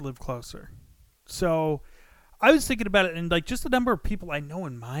afford to live closer. So I was thinking about it, and just the number of people I know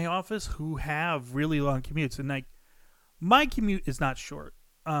in my office who have really long commutes, and my commute is not short.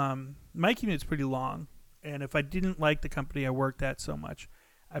 My commute is pretty long, and if I didn't like the company I worked at so much,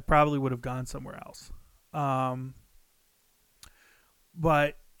 I probably would have gone somewhere else.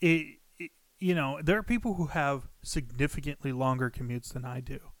 But there are people who have significantly longer commutes than I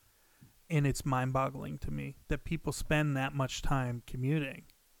do. And it's mind-boggling to me that people spend that much time commuting.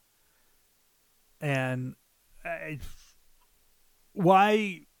 And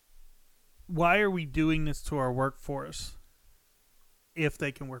why are we doing this to our workforce if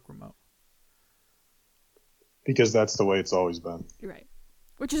they can work remote? Because that's the way it's always been. Right.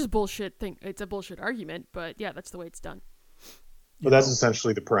 Which is a bullshit thing. It's a bullshit argument, but yeah, that's the way it's done. But that's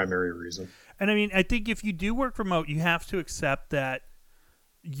essentially the primary reason. And I mean, I think if you do work remote, you have to accept that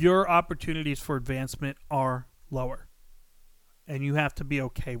your opportunities for advancement are lower. And you have to be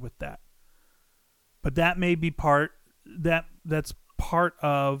okay with that. But that may be that's part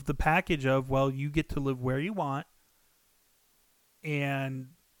of the package of, well, you get to live where you want. And,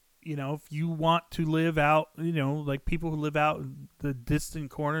 you know, if you want to live out, you know, like people who live out in the distant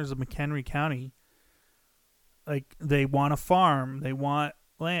corners of McHenry County, like they want a farm, they want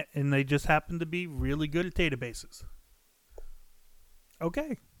land, and they just happen to be really good at databases.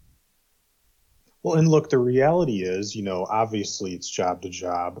 Okay. Well, and look, the reality is, you know, obviously it's job to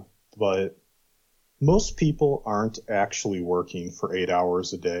job, but most people aren't actually working for 8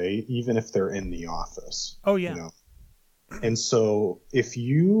 hours a day, even if they're in the office. Oh, yeah. You know? And so if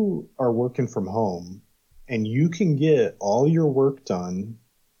you are working from home and you can get all your work done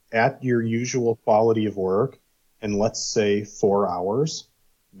at your usual quality of work in, let's say, 4 hours,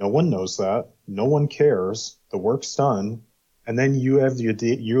 no one knows that. No one cares. The work's done. And then you have your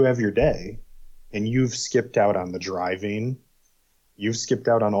day, and you've skipped out on the driving. You've skipped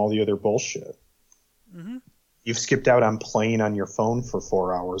out on all the other bullshit. Mm-hmm. You've skipped out on playing on your phone for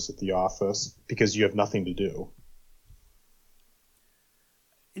 4 hours at the office because you have nothing to do.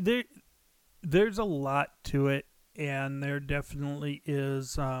 There's a lot to it, and there definitely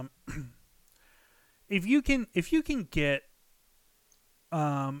is. If you can get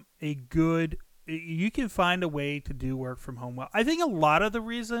you can find a way to do work from home well. I think a lot of the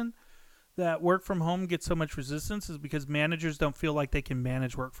reason that work from home gets so much resistance is because managers don't feel like they can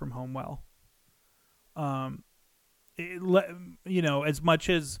manage work from home well. You know, as much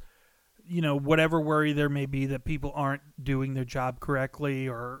as, you know, whatever worry there may be that people aren't doing their job correctly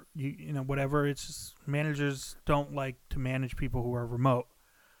or, you know, whatever, it's just managers don't like to manage people who are remote.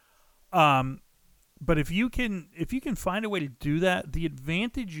 But if you can find a way to do that, the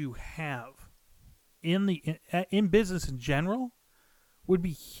advantage you have in business in general would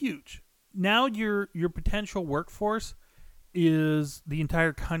be huge. Now your potential workforce is the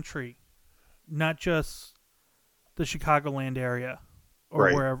entire country, not just the Chicagoland area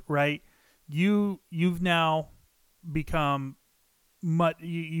or wherever, right? You've now become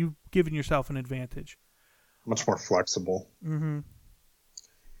you've given yourself an advantage. Much more flexible. Mm-hmm.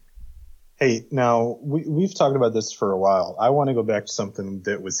 Hey, now we've talked about this for a while. I want to go back to something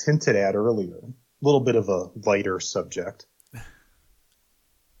that was hinted at earlier, a little bit of a lighter subject.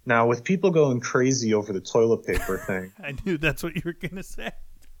 Now, with people going crazy over the toilet paper thing, I knew that's what you were going to say.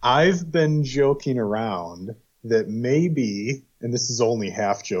 I've been joking around that maybe, and this is only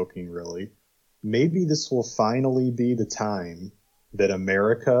half joking really, maybe this will finally be the time that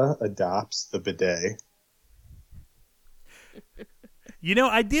America adopts the bidet. You know,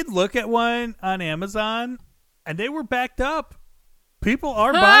 I did look at one on Amazon, and they were backed up. People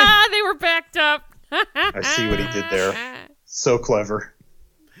are buying. They were backed up. I see what he did there. So clever.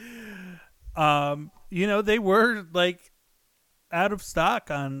 You know, they were like out of stock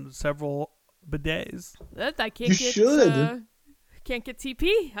on several bidets. I can't can't get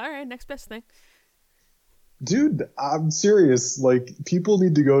TP. All right, next best thing. Dude, I'm serious. Like, people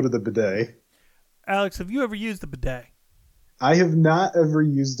need to go to the bidet. Alex, have you ever used a bidet? I have not ever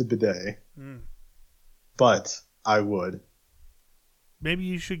used a bidet, but I would. Maybe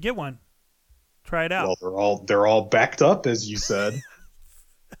you should get one. Try it out. Well, they're all backed up, as you said.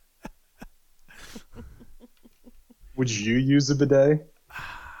 Would you use a bidet?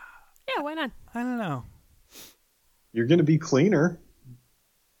 Yeah, why not? I don't know. You're going to be cleaner.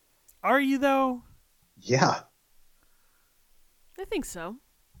 Are you, though? Yeah. I think so.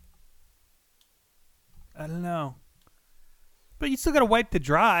 I don't know. But you still got to wipe the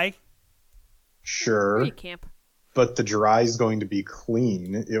dry. Sure. Or you camp. But the dry is going to be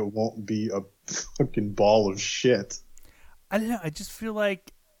clean. It won't be a fucking ball of shit. I don't know. I just feel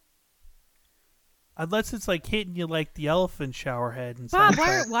like, unless it's like hitting you like the elephant shower head. And Bob,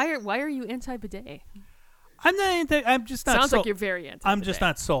 why are you anti bidet? I'm not anti. I'm just not. Sounds like you're very anti. I'm just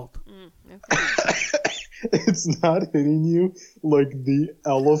not sold. Okay. It's not hitting you like the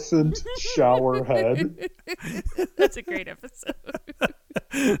elephant shower head. That's a great episode.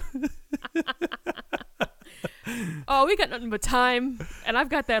 Oh, we got nothing but time, and I've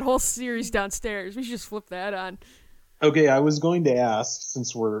got that whole series downstairs. We should just flip that on. Okay, I was going to ask,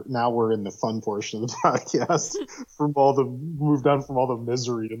 since we're in the fun portion of the podcast, moved on from all the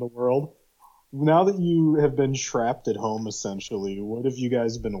misery in the world. Now that you have been trapped at home, essentially, what have you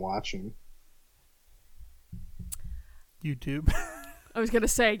guys been watching? YouTube. I was going to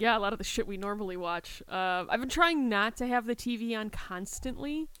say, yeah, a lot of the shit we normally watch. I've been trying not to have the TV on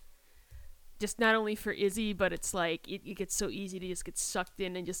constantly. Just not only for Izzy, but it's like, it gets so easy to just get sucked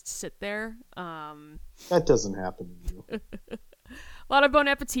in and just sit there. That doesn't happen to you. A lot of Bon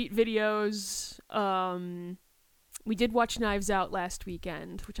Appetit videos. We did watch Knives Out last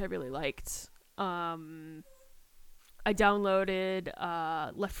weekend, which I really liked. I downloaded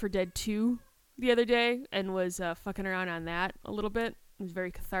Left 4 Dead 2 the other day and was fucking around on that a little bit. It was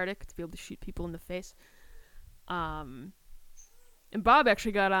very cathartic to be able to shoot people in the face. And Bob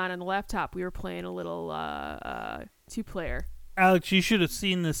actually got on the laptop. We were playing a little 2-player. Alex, you should have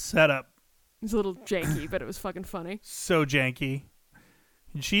seen this setup. It was a little janky, but it was fucking funny. So janky.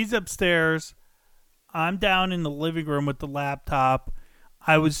 And she's upstairs. I'm down in the living room with the laptop.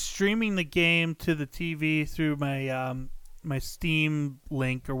 I was streaming the game to the TV through my my Steam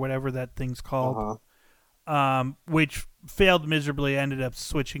link or whatever that thing's called, which failed miserably. I ended up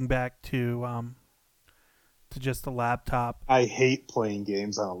switching back to just the laptop. I hate playing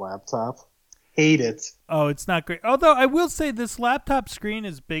games on a laptop. Hate it. Oh, it's not great. Although I will say this laptop screen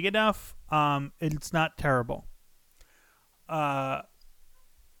is big enough. It's not terrible.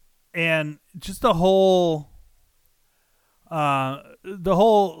 And just the whole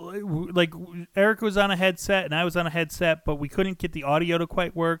like Eric was on a headset and I was on a headset, but we couldn't get the audio to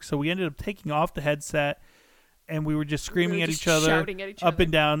quite work, so we ended up taking off the headset and we were just screaming at each other, shouting at each up other.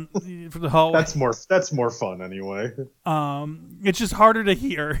 and down for the hallway. That's more fun anyway. It's just harder to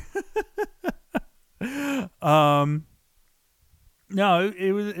hear. No,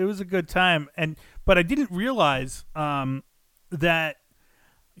 it was a good time, but I didn't realize that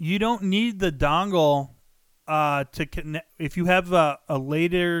you don't need the dongle to connect. If you have a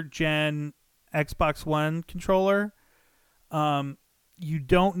later gen Xbox One controller, you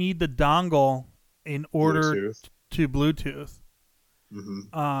don't need the dongle in order to Bluetooth.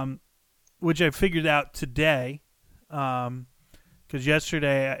 Mm-hmm. Which I figured out today. Because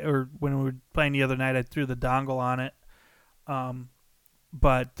yesterday, or when we were playing the other night, I threw the dongle on it.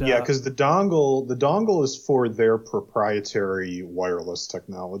 But yeah, because the dongle is for their proprietary wireless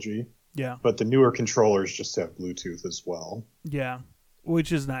technology. Yeah. But the newer controllers just have Bluetooth as well. Yeah,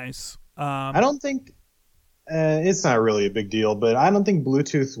 which is nice. I don't think it's not really a big deal, but I don't think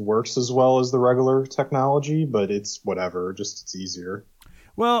Bluetooth works as well as the regular technology. But it's whatever, just it's easier.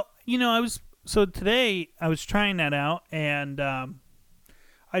 Well, today I was trying that out, and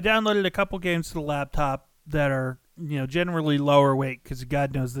I downloaded a couple games to the laptop that are generally lower weight because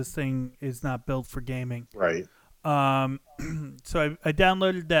God knows this thing is not built for gaming. Right. So I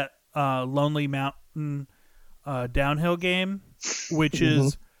downloaded that Lonely Mountain downhill game, which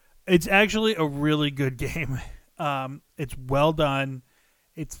is it's actually a really good game. It's well done,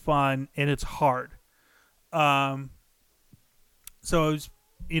 it's fun, and it's hard. So it was.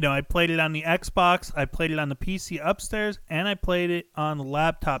 I played it on the Xbox, I played it on the PC upstairs, and I played it on the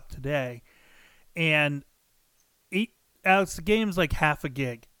laptop today. And Alex, the game's like half a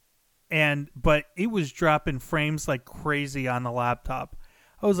gig, but it was dropping frames like crazy on the laptop.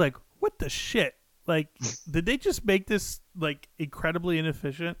 I was like, what the shit? Like, did they just make this like incredibly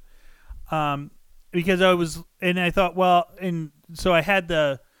inefficient? Because I thought, well, so I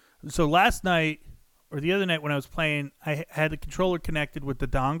had so last night, or the other night when I was playing, I had the controller connected with the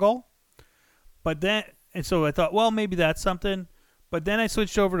dongle. So I thought, well, maybe that's something. But then I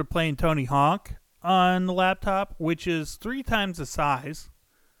switched over to playing Tony Hawk on the laptop, which is 3 times the size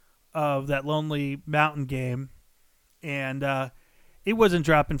of that Lonely Mountain game. And it wasn't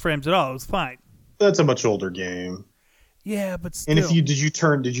dropping frames at all. It was fine. That's a much older game. Yeah, but still. And if you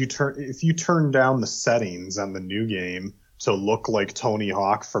turn down the settings on the new game to look like Tony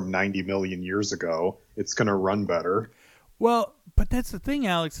Hawk from 90 million years ago, it's going to run better. Well, but that's the thing,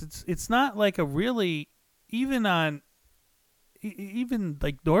 Alex. It's not like a really, even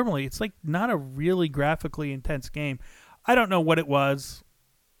like normally, it's like not a really graphically intense game. I don't know what it was.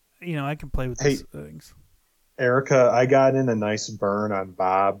 I can play with these things. Erica, I got in a nice burn on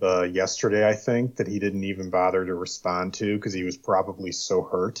Bob yesterday, I think, that he didn't even bother to respond to because he was probably so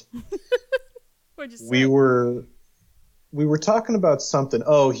hurt. What'd you say? We were talking about something.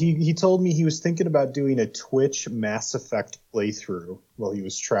 Oh, he told me he was thinking about doing a Twitch Mass Effect playthrough while he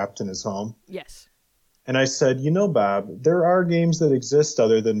was trapped in his home. Yes. And I said, Bob, there are games that exist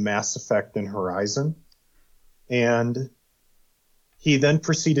other than Mass Effect and Horizon. And he then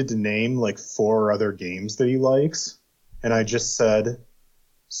proceeded to name like 4 other games that he likes. And I just said,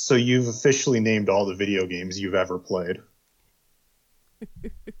 so you've officially named all the video games you've ever played.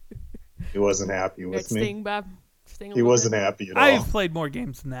 He wasn't happy with me. Sting, Bob. Sting he wasn't happy at all. I've played more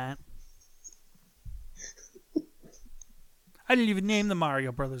games than that. I didn't even name the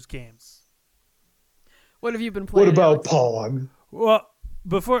Mario Brothers games. What have you been playing? What about Alex? Pong? Well,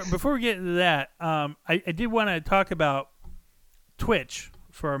 before we get into that, I did want to talk about Twitch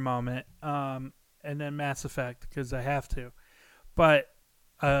for a moment, and then Mass Effect because I have to. But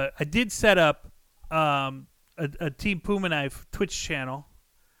I did set up a Team Puma Knife Twitch channel.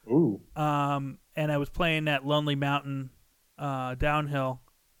 Ooh. And I was playing that Lonely Mountain downhill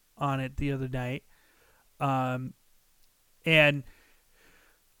on it the other night. And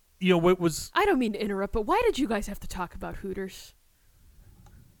what was... I don't mean to interrupt, but why did you guys have to talk about Hooters?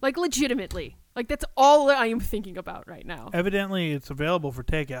 Like, legitimately. Like, that's all I am thinking about right now. Evidently, it's available for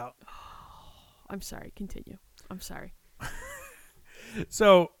takeout. I'm sorry. Continue. I'm sorry.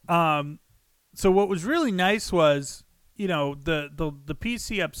 So what was really nice was, the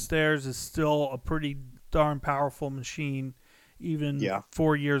PC upstairs is still a pretty darn powerful machine, even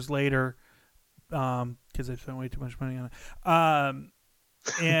 4 years later, because I spent way too much money on it.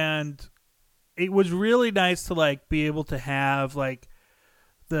 And it was really nice to be able to have with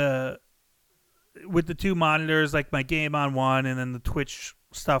the two monitors, my game on one and then the Twitch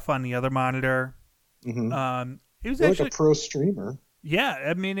stuff on the other monitor. Mm-hmm. It was You're actually like a pro streamer. Yeah,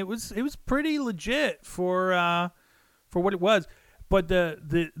 I mean it was pretty legit for what it was. But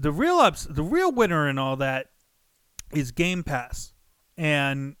the real winner in all that is Game Pass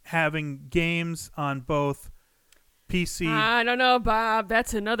and having games on both PC. I don't know, Bob.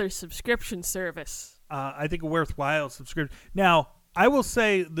 That's another subscription service. I think a worthwhile subscription. Now, I will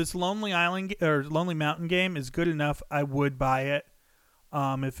say this Lonely Mountain game is good enough. I would buy it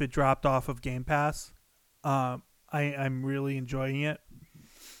if it dropped off of Game Pass. I'm really enjoying it.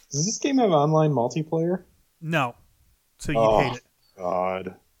 Does this game have online multiplayer? No, so you hate it.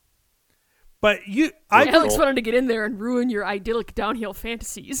 God. But Alex wanted to get in there and ruin your idyllic downhill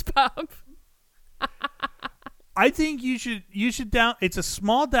fantasies, Bob. I think you should it's a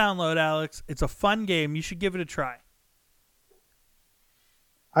small download, Alex. It's a fun game. You should give it a try.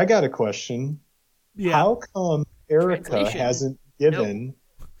 I got a question. Yeah. How come Erica hasn't given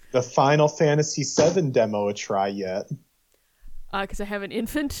the Final Fantasy VII demo a try yet? Because I have an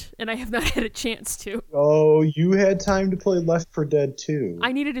infant and I have not had a chance to. Oh, you had time to play Left 4 Dead 2.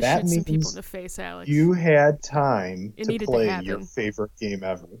 I needed to shoot some people in the face, Alex. You had time to play your happen. favorite game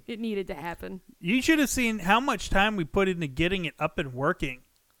ever. It needed to happen. You should have seen how much time we put into getting it up and working.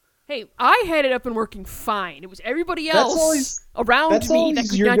 Hey, I had it up and working fine. It was everybody else around me that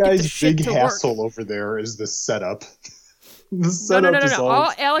could your not get the shit big to hassle work. over there is the setup. The No. setup is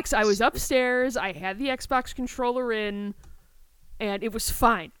always... Alex, I was upstairs. I had the Xbox controller in, and it was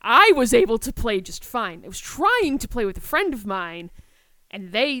fine. I was able to play just fine. I was trying to play with a friend of mine,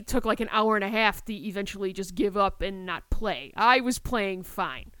 and they took like an hour and a half to eventually just give up and not play. I was playing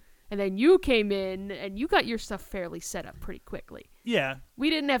fine. And then you came in, and you got your stuff fairly set up pretty quickly. Yeah. We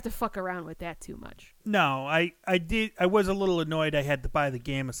didn't have to fuck around with that too much. No, I did. I was a little annoyed I had to buy the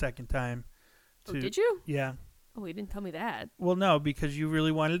game a second time. Oh, did you? Yeah. Oh, you didn't tell me that. Well, no, because you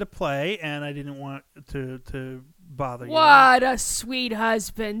really wanted to play, and I didn't want to bother you. What a sweet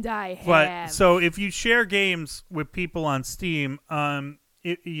husband I have. But so if you share games with people on Steam,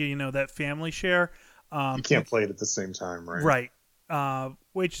 that family share, you can't play it at the same time, right? Right.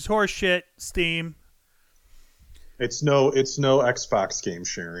 Which is horseshit. Steam. It's no Xbox game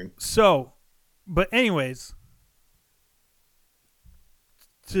sharing. So, but anyways,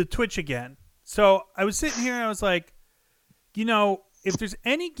 to Twitch again. So I was sitting here and I was like, if there's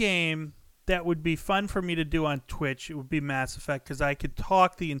any game that would be fun for me to do on Twitch, it would be Mass Effect because I could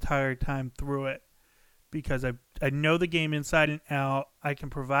talk the entire time through it because I know the game inside and out. I can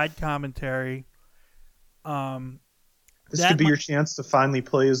provide commentary. This could be your chance to finally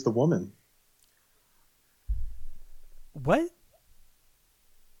play as the woman. What?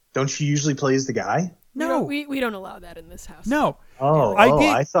 Don't you usually play as the guy? No, we don't allow that in this house. No.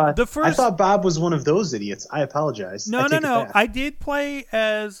 I thought Bob was one of those idiots. I apologize. No. I did play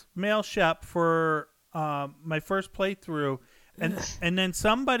as male Shep for my first playthrough, and then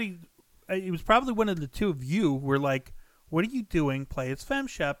somebody, it was probably one of the two of you, were like, "What are you doing? Play as Fem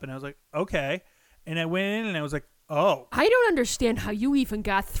Shep," and I was like, "Okay," and I went in and I was like, "Oh." I don't understand how you even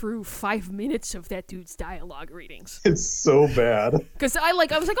got through 5 minutes of that dude's dialogue readings. It's so bad. Because I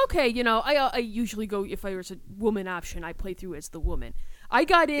was like, okay, I usually go, if I was a woman option, I play through as the woman. I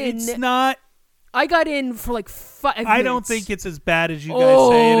got in. It's not. I got in for like 5 minutes. I don't think it's as bad as you guys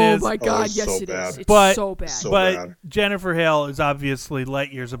say it is. Oh my God, it's yes so it bad. is. It's But- so bad. So But bad. Jennifer Hale is obviously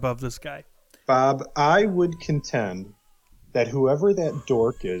light years above this guy. Bob, I would contend that whoever that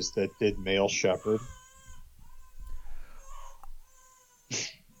dork is that did Male Shepherd.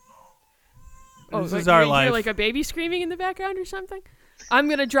 This is our life. Hear like a baby screaming in the background or something? I'm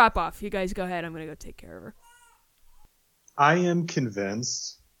gonna drop off. You guys go ahead. I'm gonna go take care of her. I am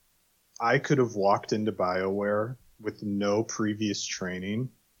convinced I could have walked into BioWare with no previous training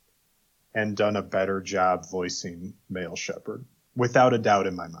and done a better job voicing Male Shepherd, without a doubt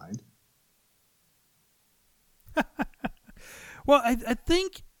in my mind. Well, I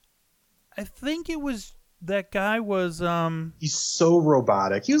think it was that guy was He's so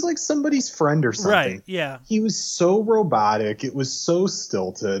robotic. He was like somebody's friend or something. Right, yeah. He was so robotic. It was so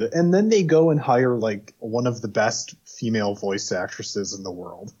stilted. And then they go and hire like one of the best female voice actresses in the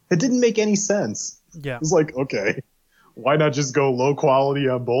world. It didn't make any sense. Yeah. It was like, okay, why not just go low quality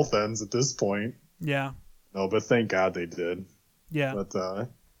on both ends at this point? Yeah. No, but thank God they did. Yeah. But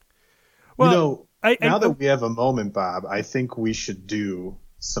well, you know, now that we have a moment, Bob, I think we should do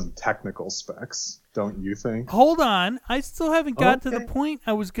some technical specs. Don't you think? Hold on. I still haven't got to the point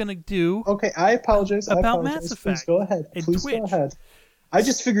I was going to do. Okay, I apologize. About Mass Effect. Please go ahead. Please Twitch. go ahead. I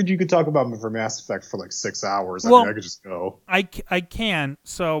just figured you could talk about me for Mass Effect for like 6 hours. Well, I mean, I could just go. I can.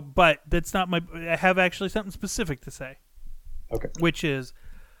 So, but that's not my. I have actually something specific to say. Okay. Which is,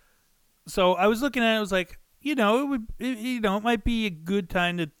 so I was looking at it. I was like, it might be a good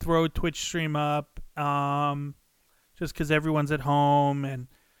time to throw a Twitch stream up, just because everyone's at home and.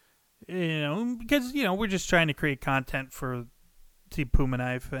 Because we're just trying to create content for Team Puma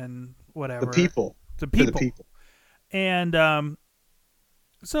Knife and whatever. The people. And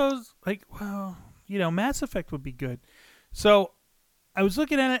so I was like, well, Mass Effect would be good. So I was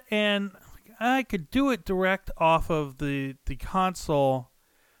looking at it, and I could do it direct off of the console,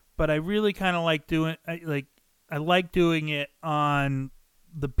 but I really kind of like doing I like doing it on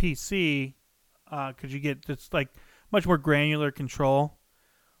the PC because you get just like much more granular control.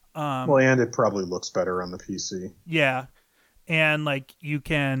 And it probably looks better on the PC. Yeah. And like you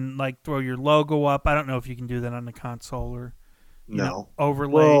can like throw your logo up. I don't know if you can do that on the console or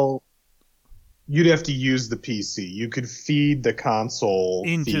overlay. Well, you'd have to use the PC. You could feed the console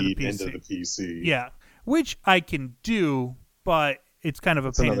into the PC. Yeah. Which I can do, but it's kind of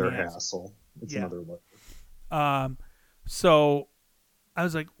a pain in the ass. Another hassle. It's another layer. So I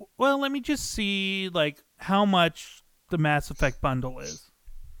was like, well, let me just see like how much the Mass Effect bundle is.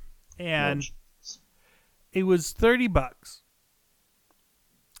 And it was $30.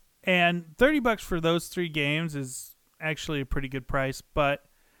 And $30 for those 3 games is actually a pretty good price, but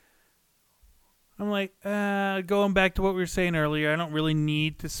I'm like, going back to what we were saying earlier, I don't really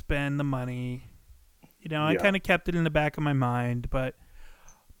need to spend the money. I kind of kept it in the back of my mind, but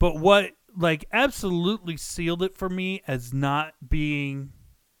what like absolutely sealed it for me as not being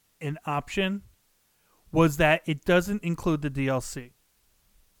an option was that it doesn't include the DLC.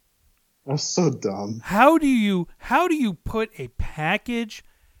 That's so dumb. How do you put a package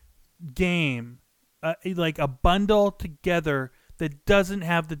game, like a bundle together that doesn't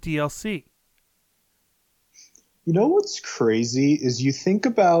have the DLC? You know what's crazy is you think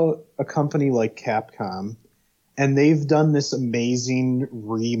about a company like Capcom, and they've done this amazing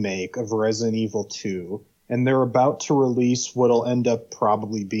remake of Resident Evil 2, and they're about to release what'll end up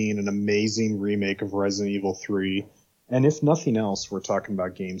probably being an amazing remake of Resident Evil 3. And if nothing else, we're talking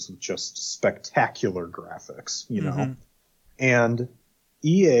about games with just spectacular graphics, know. And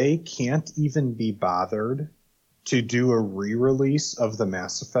EA can't even be bothered to do a re-release of the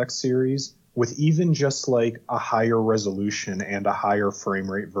Mass Effect series with even just like a higher resolution and a higher frame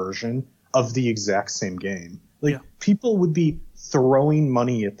rate version of the exact same game. Like, people would be throwing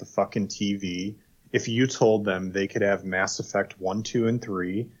money at the fucking TV if you told them they could have Mass Effect 1, 2, and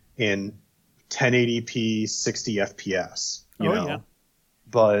 3 in 1080p 60 FPS, you know. Yeah.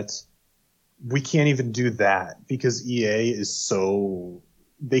 But we can't even do that because EA is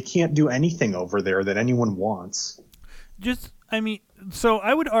they can't do anything over there that anyone wants. So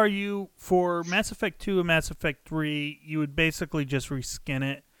I would argue for Mass Effect 2 and Mass Effect 3, you would basically just reskin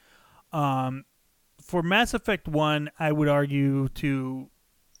it. For Mass Effect 1, I would argue to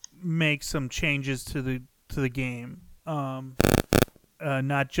make some changes to the game.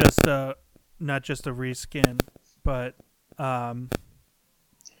 Not just a reskin, but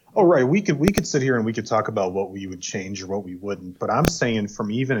right. We could sit here and we could talk about what we would change or what we wouldn't. But I'm saying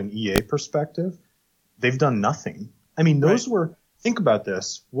from even an EA perspective, they've done nothing. I mean, think about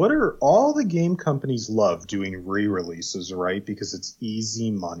this. What are all the game companies love doing re-releases, right? Because it's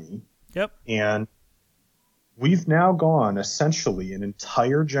easy money. Yep. And we've now gone essentially an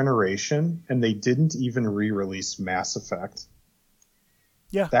entire generation, and they didn't even re-release Mass Effect.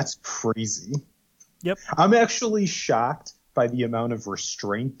 Yeah. That's crazy. Yep. I'm actually shocked by the amount of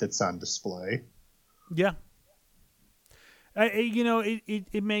restraint that's on display. Yeah.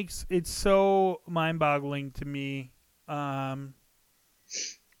 It makes it so mind-boggling to me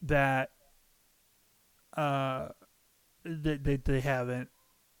that they haven't,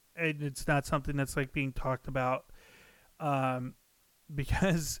 and it's not something that's like being talked about,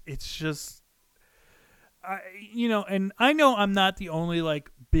 because it's just, and I know I'm not the only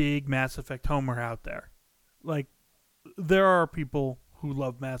like big Mass Effect homer out there. Like, there are people who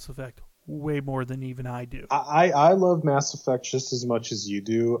love Mass Effect way more than even I do. I love Mass Effect just as much as you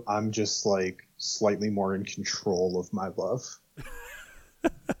do. I'm just like slightly more in control of my love.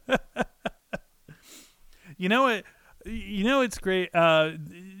 It's great.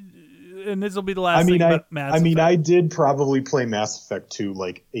 And this will be the last thing about Mass Effect. I did probably play Mass Effect 2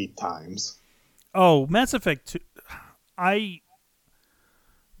 like 8 times. Oh, Mass Effect 2. I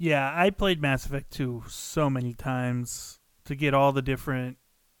played Mass Effect 2 so many times to get all the different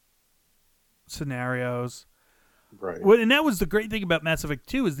scenarios. Right. Well, and that was the great thing about Mass Effect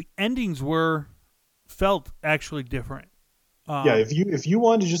 2 is the endings felt actually different. If you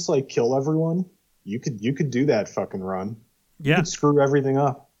wanted to just like kill everyone, you could do that fucking run. Yeah. You could screw everything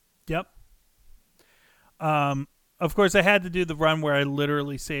up. Yep. Of course, I had to do the run where I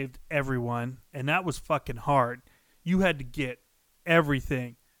literally saved everyone, and that was fucking hard. You had to get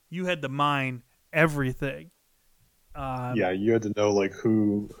everything. You had to mine everything. You had to know like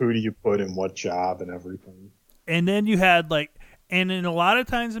who do you put in what job and everything. And then you had like, and in a lot of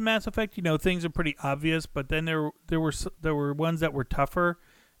times in Mass Effect, things are pretty obvious, but then there were ones that were tougher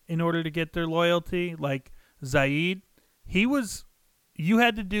in order to get their loyalty. Like Zaid, you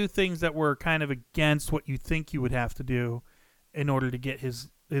had to do things that were kind of against what you think you would have to do in order to get his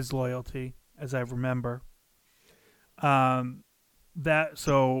loyalty, as I remember. That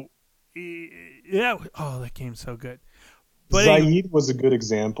game's so good. But Zaid was a good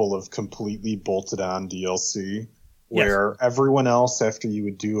example of completely bolted on DLC, where everyone else, after you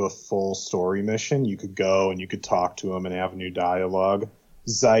would do a full story mission, you could go and you could talk to him and have new dialogue.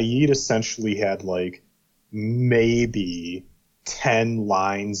 Zaid essentially had like maybe 10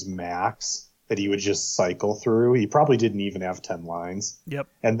 lines max that he would just cycle through. He probably didn't even have 10 lines. Yep.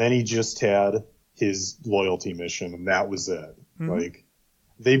 And then he just had his loyalty mission, and that was it. Mm-hmm. Like,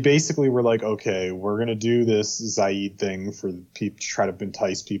 they basically were like, okay, we're going to do this Zaid thing for people to try to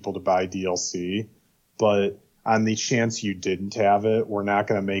entice people to buy DLC, but on the chance you didn't have it, we're not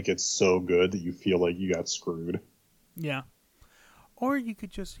going to make it so good that you feel like you got screwed. Yeah. Or you could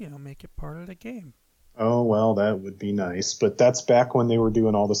just, make it part of the game. Oh, well, that would be nice. But that's back when they were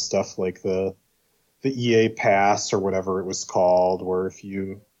doing all the stuff like the EA Pass or whatever it was called, where if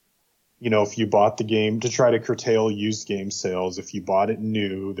you bought the game to try to curtail used game sales, if you bought it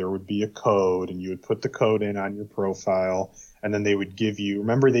new, there would be a code, and you would put the code in on your profile, and then they would give you,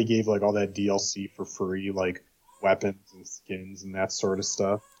 remember they gave like all that DLC for free, like weapons and skins and that sort of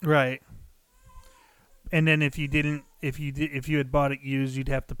stuff. Right. And then if you had bought it used, you'd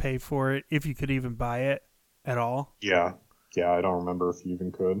have to pay for it if you could even buy it at all. Yeah, I don't remember if you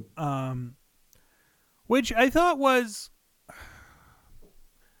even could. Which I thought was,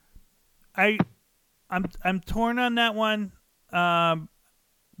 I'm torn on that one,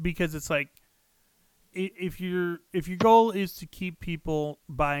 because it's like, if your goal is to keep people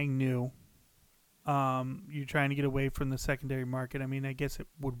buying new, you're trying to get away from the secondary market. I mean, I guess it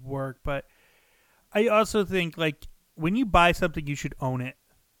would work, but I also think like when you buy something, you should own it,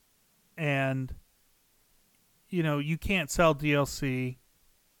 and you can't sell DLC,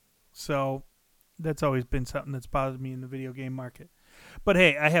 so that's always been something that's bothered me in the video game market. But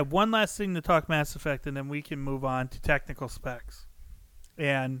hey, I have one last thing to talk Mass Effect, and then we can move on to technical specs.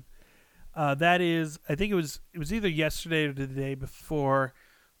 And that is, I think it was either yesterday or the day before,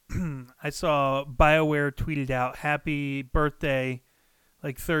 I saw BioWare tweeted out, "Happy birthday,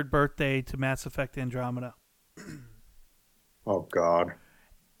 like 3rd birthday to Mass Effect Andromeda." Oh, God.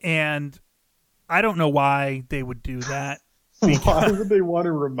 And I don't know why they would do that. Why would they want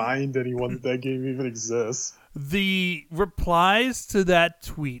to remind anyone that game even exists? The replies to that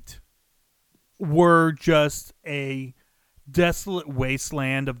tweet were just a desolate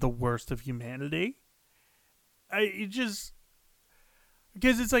wasteland of the worst of humanity. Because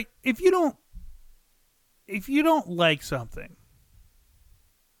it's like, if you don't like something,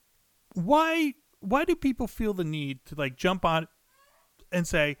 why do people feel the need to like jump on and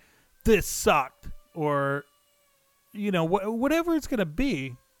say this sucked, or whatever it's gonna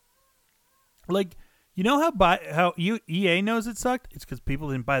be? Like, how EA knows it sucked? It's because people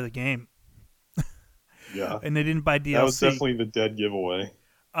didn't buy the game. Yeah. And they didn't buy DLC. That was definitely the dead giveaway.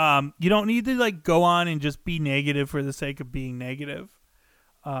 You don't need to like go on and just be negative for the sake of being negative.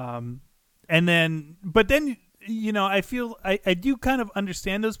 But then, I feel I do kind of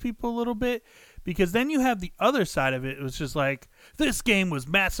understand those people a little bit, because then you have the other side of it. It was just like, this game was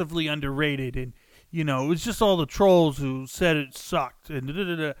massively underrated, and it was just all the trolls who said it sucked, and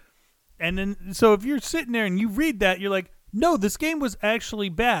da-da-da-da. And then, so if you're sitting there and you read that, you're like, no, this game was actually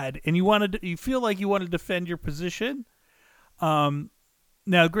bad, and you feel like you want to defend your position.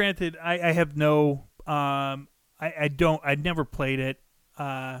 Now, granted, I have no, I never played it,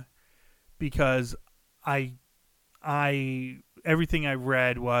 because everything I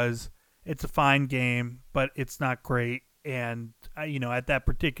read was it's a fine game, but it's not great. And at that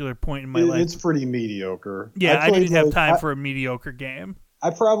particular point in my life, it's pretty mediocre. Yeah, I didn't have time for a mediocre game. I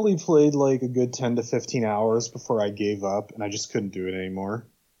probably played like a good 10 to 15 hours before I gave up, and I just couldn't do it anymore.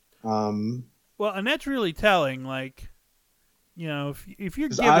 Well, and that's really telling. Like, if you're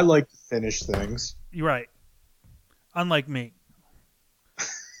given, I like to finish things. You're right. Unlike me.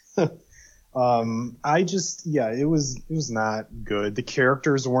 It was not good. The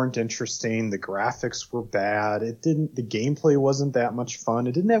characters weren't interesting. The graphics were bad. The gameplay wasn't that much fun.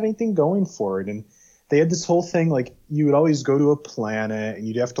 It didn't have anything going for it. And they had this whole thing, like, you would always go to a planet and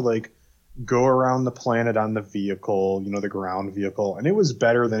you'd have to like go around the planet on the vehicle, the ground vehicle. And it was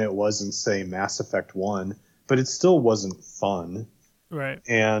better than it was in, say, Mass Effect 1, but it still wasn't fun. Right.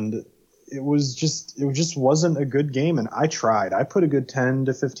 And it just wasn't a good game. And I tried. I put a good 10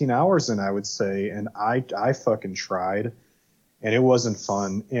 to 15 hours in, I would say. And I fucking tried, and it wasn't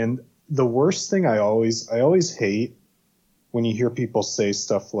fun. And the worst thing I always hate when you hear people say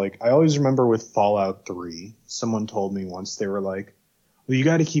stuff like, I always remember with Fallout 3, someone told me once, they were like, well, you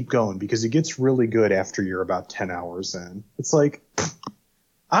got to keep going because it gets really good after you're about 10 hours in. It's like,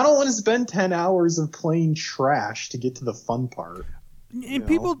 I don't want to spend 10 hours of playing trash to get to the fun part. And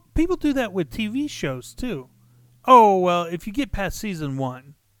people do that with TV shows too. Oh, well, if you get past season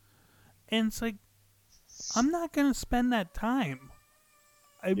 1, and it's like, I'm not going to spend that time.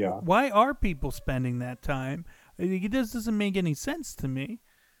 Why are people spending that time? It just doesn't make any sense to me.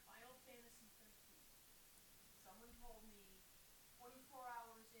 Final Fantasy 13. Someone told me 24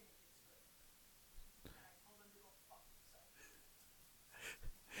 hours in it gets good. And I told them to go fuck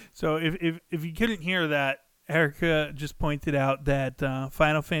themselves. So if you couldn't hear that, Erica just pointed out that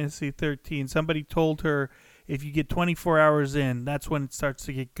Final Fantasy 13, somebody told her if you get 24 hours in, that's when it starts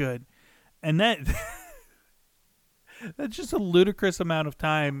to get good. And that's just a ludicrous amount of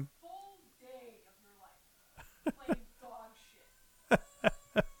time. Full day of your life playing dog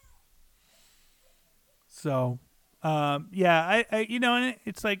shit. So, yeah, and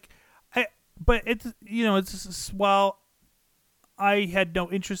it's like, but it's, it's just, while I had no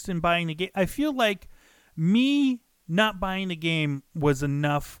interest in buying the game, I feel like me not buying the game was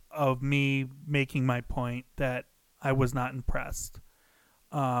enough of me making my point that I was not impressed.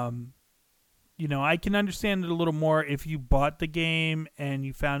 I can understand it a little more if you bought the game and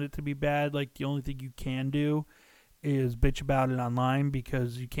you found it to be bad. Like, the only thing you can do is bitch about it online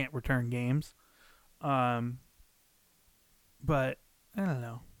because you can't return games. But I don't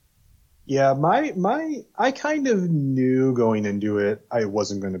know. Yeah, I kind of knew going into it I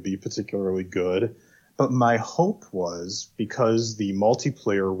wasn't going to be particularly good. But my hope was, because the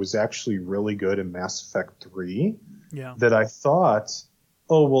multiplayer was actually really good in Mass Effect 3, that I thought,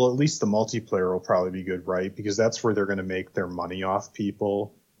 oh, well, at least the multiplayer will probably be good, right? Because that's where they're going to make their money off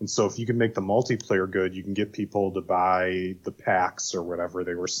people. And so if you can make the multiplayer good, you can get people to buy the packs or whatever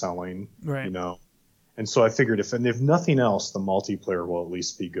they were selling, right. And so I figured if nothing else, the multiplayer will at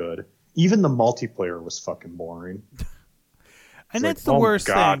least be good. Even the multiplayer was fucking boring. And that's the worst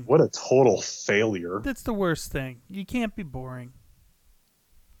thing. God, what a total failure. That's the worst thing. You can't be boring.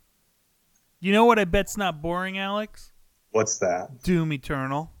 You know what I bet's not boring, Alex? What's that? Doom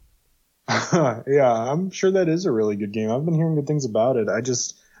Eternal. Yeah, I'm sure that is a really good game. I've been hearing good things about it.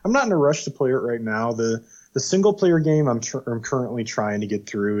 I'm not in a rush to play it right now. The single player game I'm currently trying to get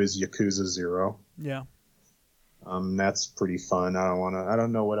through is Yakuza 0. Yeah. That's pretty fun. I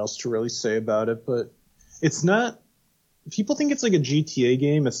don't know what else to really say about it, but it's not. People think it's like a GTA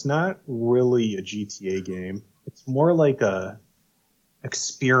game. It's not really a GTA game. It's more like a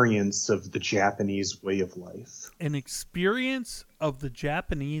experience of the Japanese way of life. An experience of the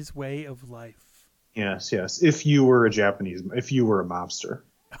Japanese way of life. Yes. If you were a mobster.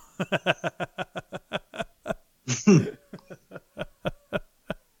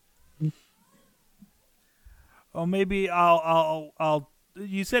 Oh, maybe I'll.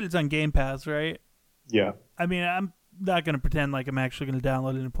 You said it's on Game Pass, right? Yeah. I mean, I'm not going to pretend like I'm actually going to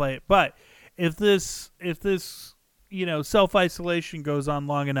download it and play it, but if this self-isolation goes on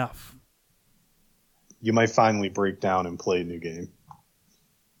long enough. You might finally break down and play a new game.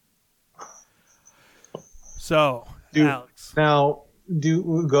 So, Alex. Now,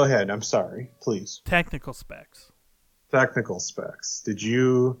 go ahead. I'm sorry. Please. Technical specs. Did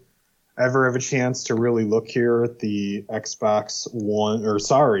you ever have a chance to really look here at the Xbox One? Or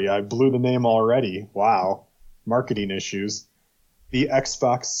sorry, I blew the name already. Wow. Marketing issues. The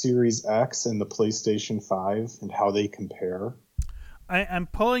Xbox Series X and the PlayStation 5 and how they compare. I'm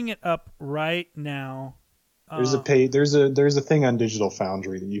pulling it up right now. There's a thing on Digital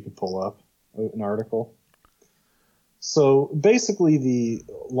Foundry that you can pull up, an article. So basically the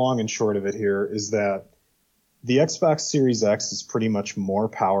long and short of it here is that the Xbox Series X is pretty much more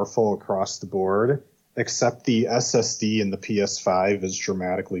powerful across the board, except the SSD in the PS5 is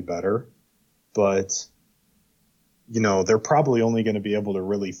dramatically better. But, they're probably only going to be able to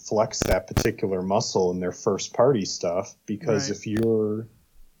really flex that particular muscle in their first party stuff, because if you're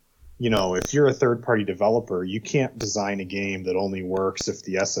a third party developer, you can't design a game that only works if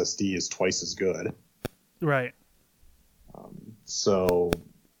the SSD is twice as good. Right. So,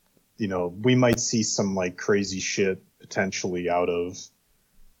 we might see some like crazy shit potentially out of,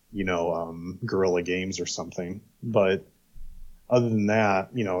 Guerrilla Games or something. But other than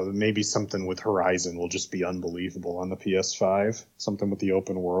that, maybe something with Horizon will just be unbelievable on the PS5. Something with the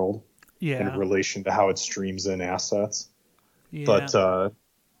open world in relation to how it streams in assets. Yeah. But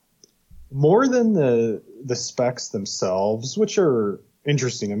more than the specs themselves, which are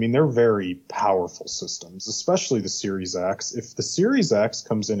interesting. I mean, they're very powerful systems, especially the Series X. If the Series X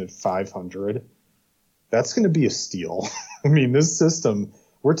comes in at $500, that's going to be a steal. I mean, this system,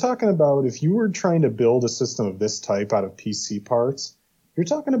 we're talking about if you were trying to build a system of this type out of PC parts, you're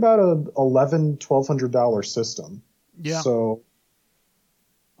talking about a $1,100, $1,200 system. Yeah. So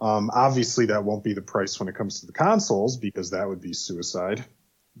obviously that won't be the price when it comes to the consoles, because that would be suicide.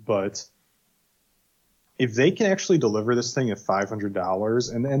 But if they can actually deliver this thing at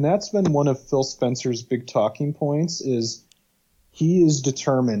 $500, and that's been one of Phil Spencer's big talking points, is he is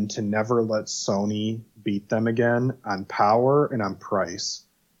determined to never let Sony beat them again on power and on price.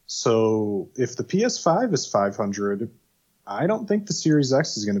 So if the PS5 is $500, I don't think the Series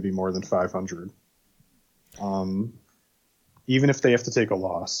X is going to be more than $500. Even if they have to take a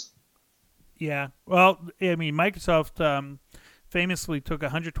loss. Yeah. Well, I mean, Microsoft famously took a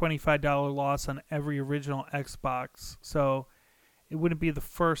 $125 loss on every original Xbox, so it wouldn't be the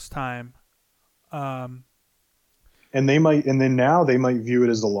first time. And then now they might view it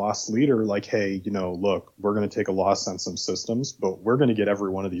as a loss leader, like, hey, look, we're going to take a loss on some systems, but we're going to get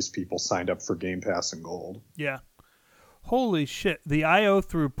every one of these people signed up for Game Pass and Gold. Yeah. Holy shit. The I/O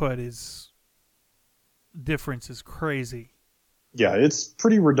throughput difference is crazy. Yeah, it's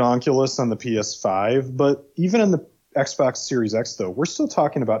pretty redonkulous on the PS5, but even on the Xbox Series X, though, we're still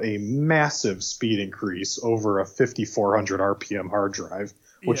talking about a massive speed increase over a 5,400 RPM hard drive,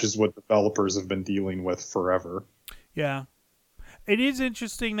 which is what developers have been dealing with forever. Yeah. It is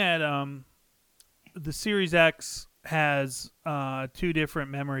interesting that the Series X has 2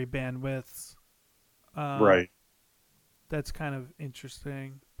 different memory bandwidths. Right. That's kind of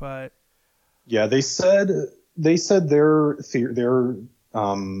interesting, but yeah, they said their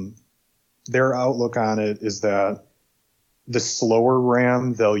outlook on it is that the slower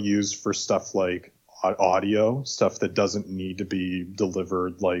RAM they'll use for stuff like audio, stuff that doesn't need to be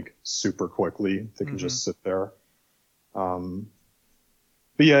delivered like super quickly. They can just sit there.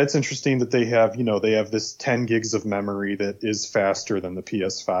 But yeah, it's interesting that they have this 10 gigs of memory that is faster than the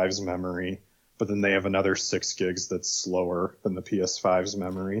PS5's memory, but then they have another 6 gigs that's slower than the PS5's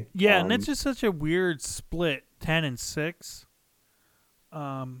memory. Yeah, and it's just such a weird split, 10 and 6.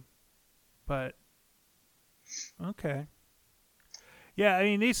 But okay. Yeah, I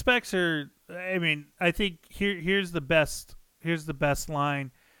mean, these specs are, I think here's the best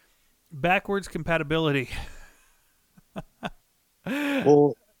line. Backwards compatibility.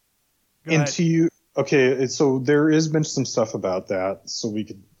 Well, okay, so there has been some stuff about that, so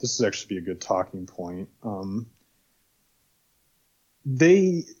this would actually be a good talking point.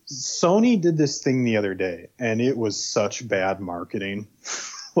 Sony did this thing the other day, and it was such bad marketing.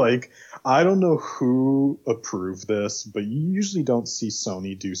 Like, I don't know who approved this, but you usually don't see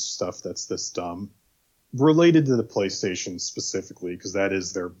Sony do stuff that's this dumb, related to the PlayStation specifically, because that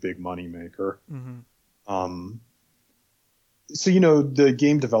is their big money maker. Mm-hmm. So, the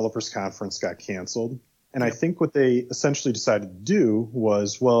Game Developers Conference got canceled. And I think what they essentially decided to do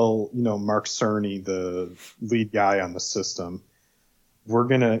was, Mark Cerny, the lead guy on the system, we're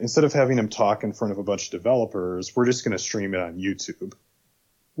going to, instead of having him talk in front of a bunch of developers, we're just going to stream it on YouTube.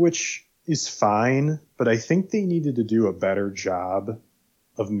 Which, is fine, but I think they needed to do a better job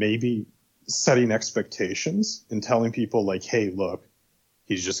of maybe setting expectations and telling people like, hey, look,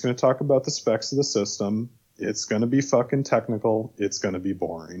 he's just going to talk about the specs of the system. It's going to be fucking technical. It's going to be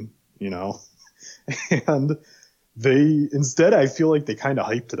boring, you know? And instead, I feel like they kind of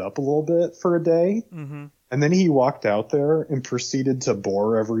hyped it up a little bit for a day. Mm-hmm. And then he walked out there and proceeded to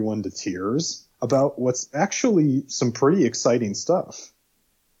bore everyone to tears about what's actually some pretty exciting stuff.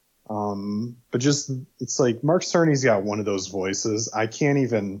 But just, it's like Mark Cerny's got one of those voices. I can't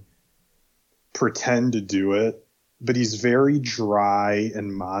even pretend to do it, but he's very dry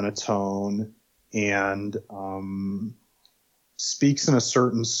and monotone and speaks in a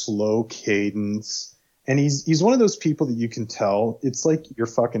certain slow cadence. And he's one of those people that you can tell it's like you're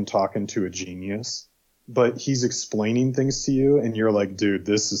fucking talking to a genius, but he's explaining things to you and you're like, dude,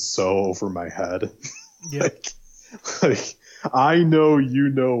 this is so over my head. Yeah. like I know you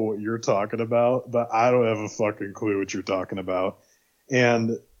know what you're talking about, but I don't have a fucking clue what you're talking about.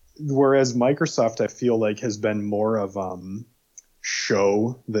 And whereas Microsoft, I feel like, has been more of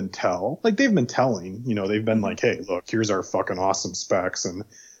show than tell. Like they've been telling, you know, they've been like, hey, look, here's our fucking awesome specs and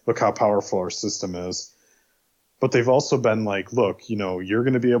look how powerful our system is. But they've also been like, look, you know, you're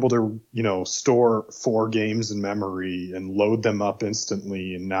going to be able to, you know, store 4 games in memory and load them up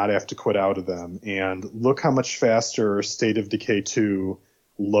instantly and not have to quit out of them. And look how much faster State of Decay 2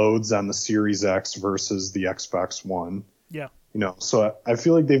 loads on the Series X versus the Xbox One. Yeah. You know, so I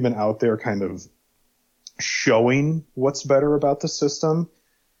feel like they've been out there kind of showing what's better about the system.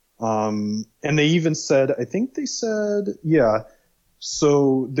 And they even said, I think they said, yeah,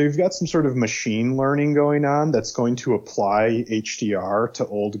 so they've got some sort of machine learning going on that's going to apply HDR to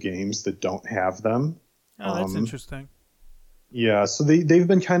old games that don't have them. Oh, that's interesting. Yeah, so they've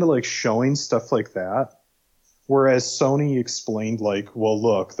been kind of like showing stuff like that. Whereas Sony explained like, well,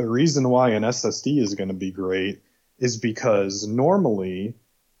 look, the reason why an SSD is going to be great is because normally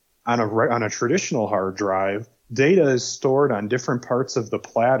on a traditional hard drive, data is stored on different parts of the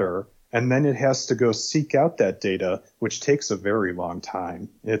platter, and then it has to go seek out that data, which takes a very long time.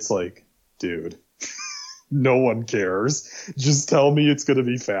 It's like, dude, no one cares. Just tell me it's going to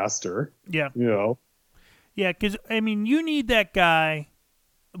be faster. Yeah. You know? Yeah, because, I mean, you need that guy,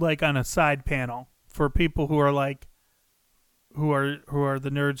 like, on a side panel for people who are, like, who are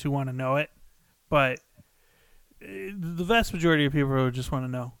the nerds who want to know it. But the vast majority of people who just want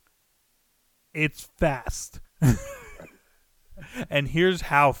to know, it's fast. And here's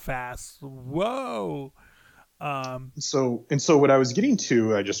how fast. Whoa. So what I was getting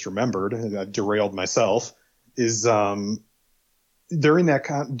to, I just remembered, I derailed myself, is during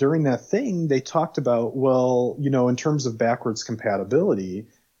that thing, they talked about, well, you know, in terms of backwards compatibility,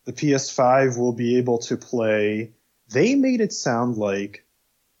 the PS5 will be able to play. They made it sound like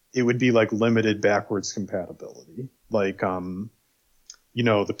it would be like limited backwards compatibility. Like, you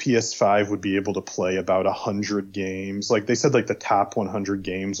know, the PS5 would be able to play about 100 games. Like they said, like the top 100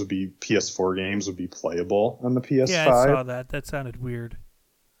 games would be PS4 games would be playable on the PS5. Yeah, I saw that. That sounded weird.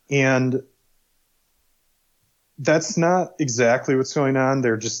 And that's not exactly what's going on.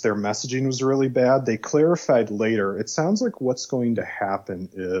 Their messaging was really bad. They clarified later. It sounds like what's going to happen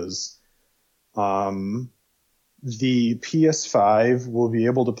is, the PS5 will be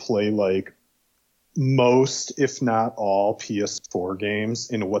able to play like most, if not all, PS4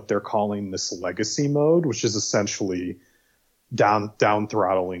 games in what they're calling this legacy mode, which is essentially down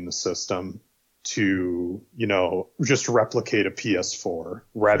throttling the system to, you know, just replicate a PS4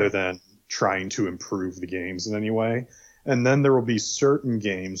 rather than trying to improve the games in any way. And then there will be certain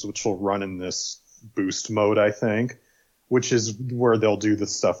games which will run in this boost mode, I think, which is where they'll do the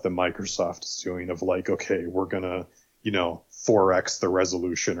stuff that Microsoft is doing of like, okay, we're going to, you know, 4x the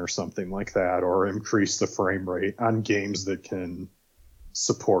resolution or something like that, or increase the frame rate on games that can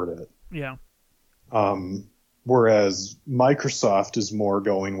support it. Yeah. Whereas Microsoft is more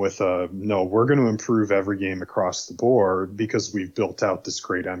going with no, we're going to improve every game across the board because we've built out this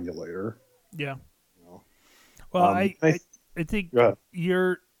great emulator. Yeah. You know? Well, I think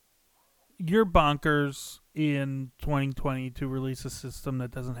you're bonkers in 2020 to release a system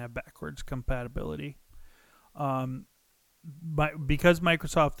that doesn't have backwards compatibility. Because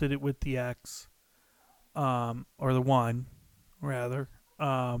Microsoft did it with the X, or the One, rather,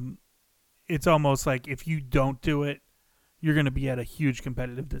 it's almost like if you don't do it, you're going to be at a huge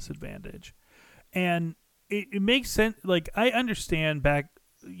competitive disadvantage. And it makes sense. Like, I understand back,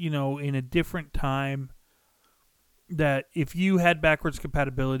 you know, in a different time, that if you had backwards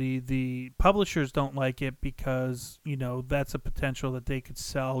compatibility, the publishers don't like it because, you know, that's a potential that they could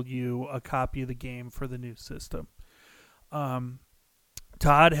sell you a copy of the game for the new system.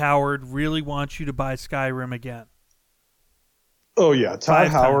 Todd Howard really wants you to buy Skyrim again. Oh, yeah. Todd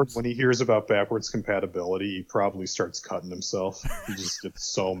Howard, times. when he hears about backwards compatibility, he probably starts cutting himself. He just gets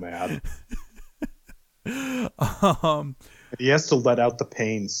so mad. He has to let out the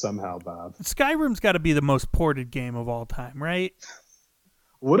pain somehow, Bob. Skyrim's got to be the most ported game of all time, right?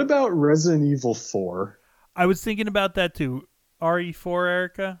 What about Resident Evil 4? I was thinking about that too. RE4,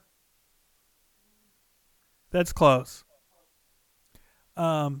 Erica? That's close.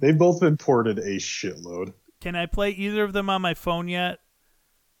 They've both been ported a shitload. Can I play either of them on my phone yet?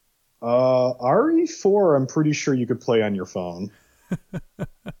 RE4, I'm pretty sure you could play on your phone.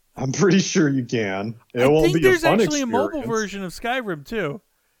 I'm pretty sure you can. It won't be a fun experience. There's actually a mobile version of Skyrim too.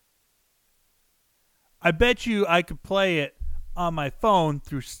 I bet you I could play it on my phone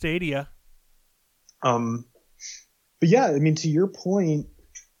through Stadia. But yeah, I mean, to your point,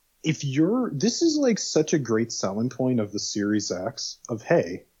 this is like such a great selling point of the Series X of,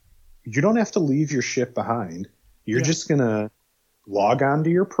 hey, you don't have to leave your shit behind. You're just going to log on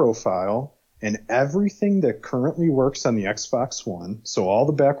to your profile, and everything that currently works on the Xbox One, so all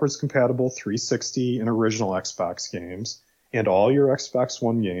the backwards compatible 360 and original Xbox games, and all your Xbox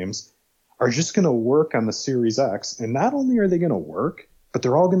One games are just going to work on the Series X. And not only are they going to work, but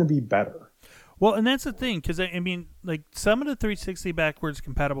they're all going to be better. Well, and that's the thing, because I mean, like, some of the 360 backwards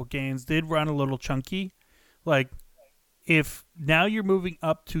compatible games did run a little chunky. Like, if now you're moving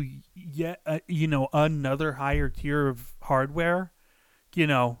up to yet, another higher tier of hardware,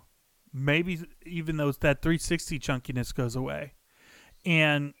 maybe even that 360 chunkiness goes away.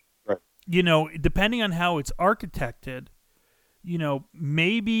 And, right. Depending on how it's architected,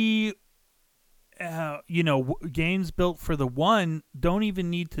 maybe, games built for the One don't even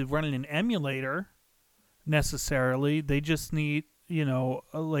need to run in an emulator necessarily. They just need,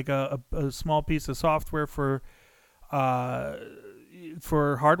 like a small piece of software for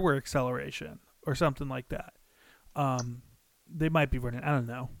hardware acceleration or something like that. They might be running, I don't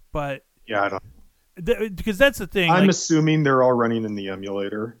know, but yeah, I don't. Because that's the thing. I'm assuming they're all running in the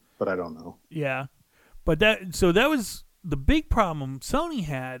emulator, but I don't know. Yeah, but that was the big problem Sony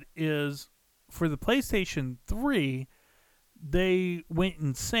had is for the PlayStation 3, they went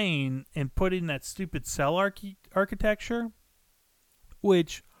insane and put in that stupid cell architecture,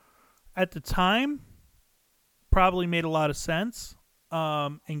 which at the time probably made a lot of sense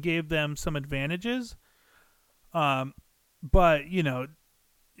and gave them some advantages. But,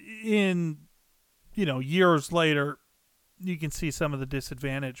 in, years later, you can see some of the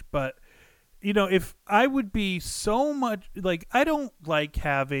disadvantage. But, if I would be so much, like, I don't like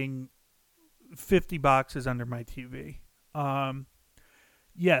having 50 boxes under my TV.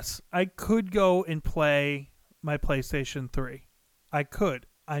 Yes, I could go and play my PlayStation 3. I could.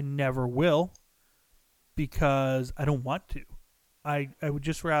 I never will because I don't want to. I would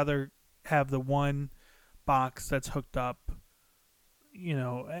just rather have the one box that's hooked up.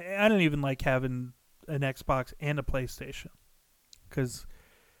 I don't even like having an Xbox and a PlayStation because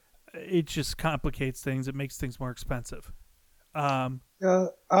it just complicates things. It makes things more expensive. I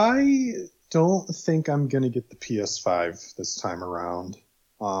don't think I'm going to get the PS5 this time around.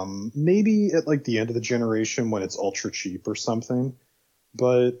 Maybe at like the end of the generation when it's ultra cheap or something.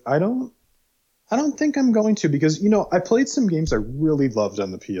 But I don't think I'm going to because, I played some games I really loved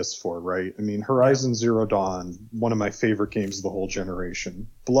on the PS4, right? I mean, Horizon Zero Dawn, one of my favorite games of the whole generation.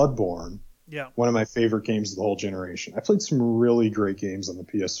 Bloodborne, one of my favorite games of the whole generation. I played some really great games on the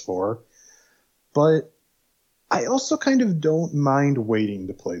PS4. But I also kind of don't mind waiting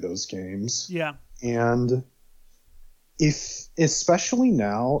to play those games. Yeah. And especially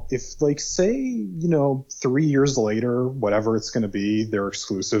now, if like say, 3 years later, whatever it's going to be, their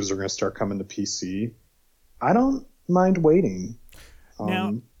exclusives are going to start coming to PC. I don't mind waiting.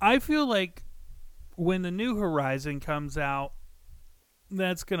 Now, I feel like when the new Horizon comes out,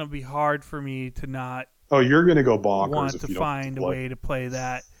 that's going to be hard for me to not. Oh, you're going to go bonkers want if to you find don't a way to play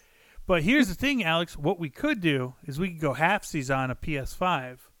that. But here's the thing, Alex. What we could do is we could go halfsies on a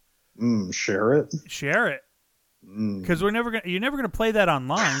PS5. Share it. Share it. Because you're never gonna play that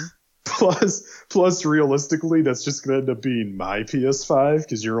online. Plus, realistically, that's just gonna end up being my PS5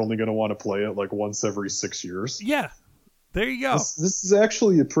 because you're only gonna want to play it like once every 6 years. Yeah, there you go. This is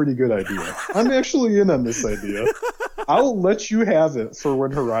actually a pretty good idea. I'm actually in on this idea. I'll let you have it for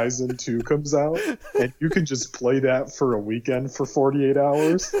when Horizon 2 comes out, and you can just play that for a weekend for 48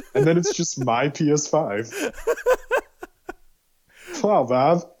 hours, and then it's just my PS5. Wow,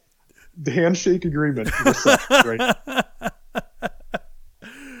 Bob. The handshake agreement. Right?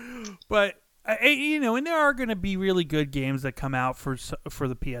 But and there are going to be really good games that come out for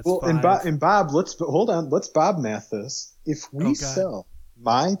the PS5. Well, and Bob, let's hold on. Let's Bob math this. If we sell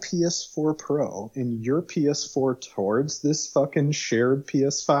my PS4 Pro and your PS4 towards this fucking shared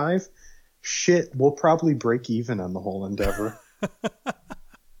PS5, shit, we'll probably break even on the whole endeavor.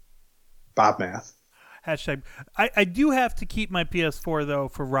 Bob math. Hashtag. I do have to keep my PS4 though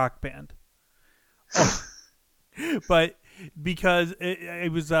for Rock Band. Oh. But because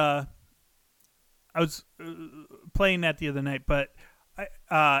it was I was playing that the other night, but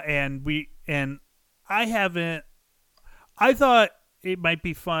I haven't. I thought it might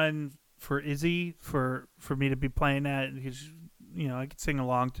be fun for Izzy for me to be playing that because I could sing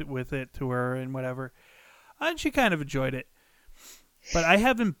along with it to her and whatever, and she kind of enjoyed it. But I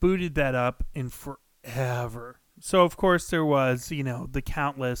haven't booted that up in forever. So of course there was the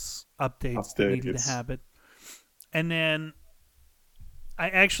countless updates that needed to happen, and then I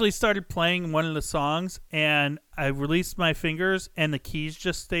actually started playing one of the songs, and I released my fingers, and the keys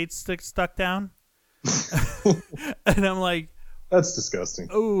just stayed stuck down. And I'm like, that's disgusting.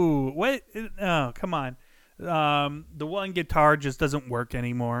 Oh, what? Oh, come on. The one guitar just doesn't work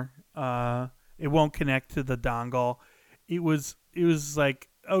anymore. It won't connect to the dongle. It was like,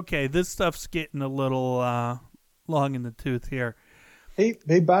 okay, this stuff's getting a little long in the tooth here. Hey,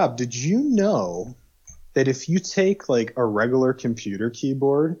 Bob, did you know that if you take like a regular computer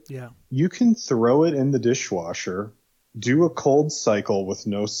keyboard, you can throw it in the dishwasher, do a cold cycle with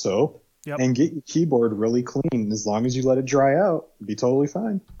no soap, and get your keyboard really clean as long as you let it dry out? It'd be totally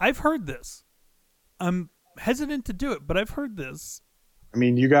fine. I've heard this. I'm hesitant to do it, but I've heard this. I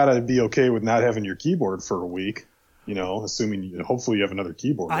mean, you got to be okay with not having your keyboard for a week, assuming hopefully you have another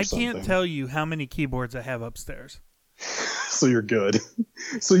keyboard or something. I can't tell you how many keyboards I have upstairs. So you're good.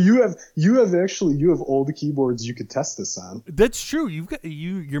 So you have old keyboards you could test this on. That's true.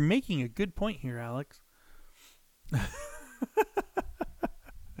 You're making a good point here, Alex.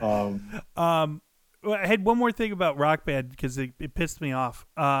 I had one more thing about Rock Band because it pissed me off.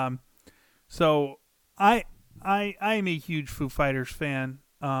 So I am a huge Foo Fighters fan.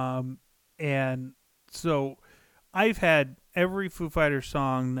 And so I've had every Foo Fighters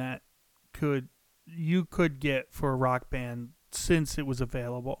song that you could get for a Rock Band since it was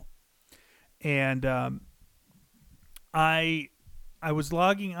available. And I was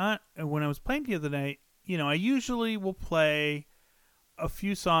logging on, and when I was playing the other night, I usually will play a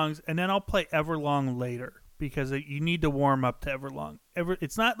few songs, and then I'll play Everlong later because you need to warm up to Everlong.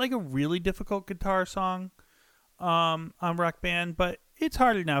 It's not like a really difficult guitar song on Rock Band, but it's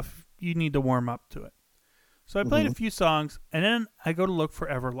hard enough. You need to warm up to it. So I played a few songs, and then I go to look for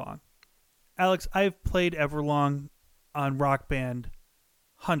Everlong. Alex, I've played Everlong on Rock Band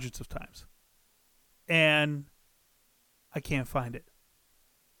hundreds of times, and I can't find it.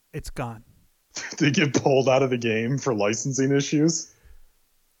 It's gone. Did it get pulled out of the game for licensing issues?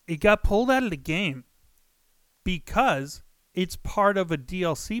 It got pulled out of the game because it's part of a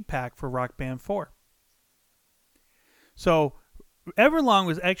DLC pack for Rock Band 4. So Everlong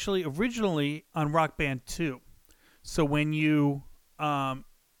was actually originally on Rock Band 2. So when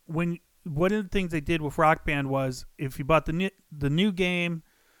one of the things they did with Rock Band was if you bought the new game,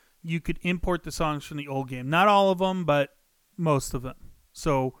 you could import the songs from the old game. Not all of them, but most of them.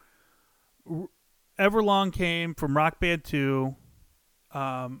 So Everlong came from Rock Band 2,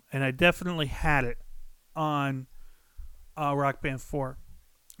 and I definitely had it on Rock Band 4.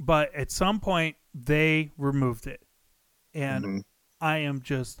 But at some point, they removed it. And I am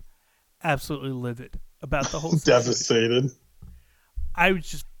just absolutely livid about the whole situation. Devastated. I was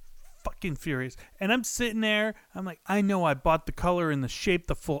just fucking furious. And I'm sitting there. I'm like, I know I bought the color and the shape,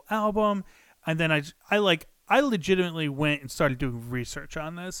 the full album. And then I legitimately went and started doing research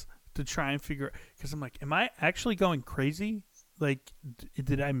on this to try and figure out. Because I'm like, am I actually going crazy? Like,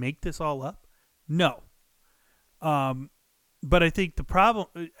 did I make this all up? No. But I think the problem,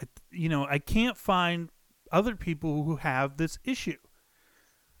 I can't find other people who have this issue.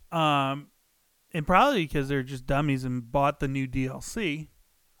 And probably because they're just dummies and bought the new DLC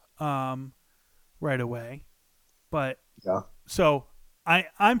right away. But yeah. So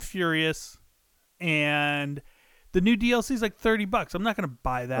I'm furious, and the new DLC is like $30. I'm not going to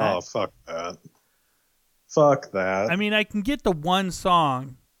buy that. Oh, fuck that. Fuck that. I mean, I can get the one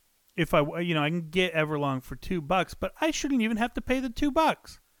song if I can get Everlong for $2, but I shouldn't even have to pay the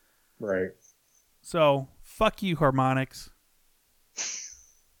 $2. Right. So fuck you, Harmonix.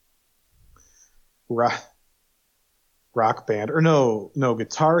 Rock Band, or no,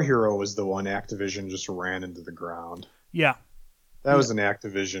 Guitar Hero was the one Activision just ran into the ground. Yeah. That was an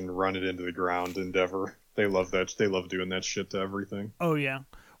Activision run it into the ground endeavor. They love that. They love doing that shit to everything. Oh yeah.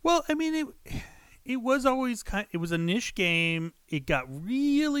 Well, I mean, it was always it was a niche game. It got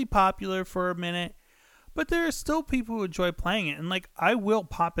really popular for a minute, But there are still people who enjoy playing it, and like I will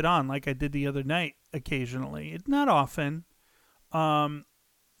pop it on, like I did the other night occasionally. It's not often,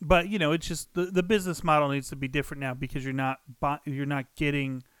 but you know, it's just the business model needs to be different now because you're not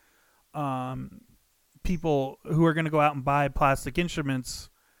getting people who are going to go out and buy plastic instruments,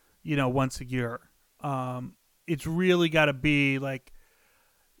 you know, once a year. It's really got to be like,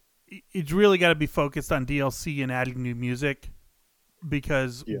 it's really got to be focused on DLC and adding new music.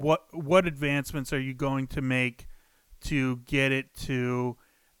 Because what advancements are you going to make to get it to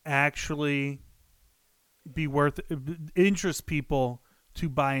actually be interest people to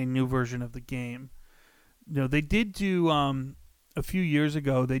buy a new version of the game? You know, they did do a few years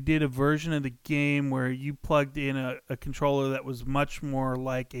ago. They did a version of the game where you plugged in a controller that was much more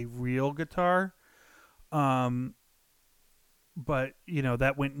like a real guitar, but you know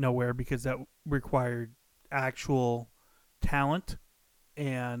that went nowhere because that required actual talent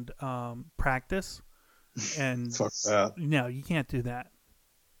and practice, and fuck that. No, you can't do that.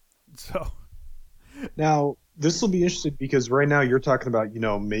 So now this will be interesting because right now you're talking about, you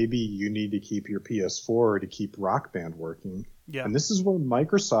know, maybe you need to keep your PS4 to keep Rock Band working. Yeah. And this is where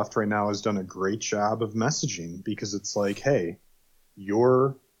Microsoft right now has done a great job of messaging, because it's like, hey,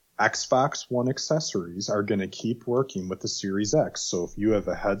 your Xbox One accessories are going to keep working with the Series X. So if you have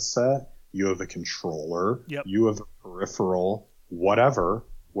a headset, you have a controller, you have a peripheral, whatever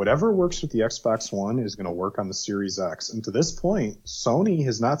works with the Xbox One is going to work on the Series X. And to this point, Sony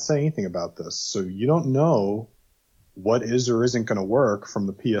has not said anything about this. So you don't know what is or isn't going to work from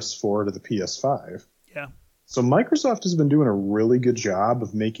the PS4 to the PS5. Yeah. So Microsoft has been doing a really good job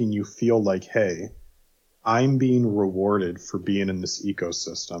of making you feel like, hey, I'm being rewarded for being in this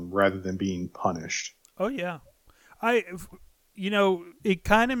ecosystem rather than being punished. Oh, yeah. You know, it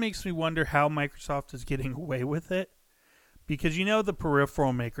kind of makes me wonder how Microsoft is getting away with it. Because, you know, the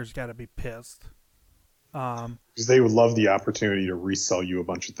peripheral makers got to be pissed. Because they would love the opportunity to resell you a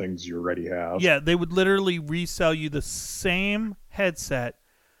bunch of things you already have. Yeah, they would literally resell you the same headset,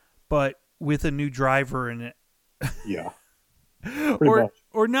 but with a new driver in it. Yeah.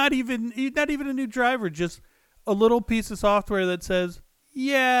 Or not even a new driver, just a little piece of software that says,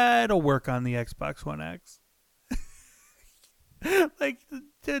 yeah, it'll work on the Xbox One X. Like, it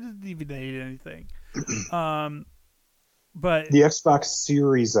didn't even need anything. But the Xbox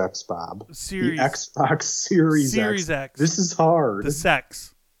Series X, Bob. The Xbox Series X. This is hard. The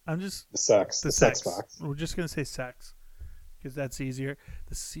sex. The sex box. We're just gonna say sex because that's easier.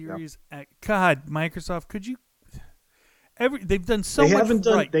 The Series X. God, Microsoft, could you? They've done so much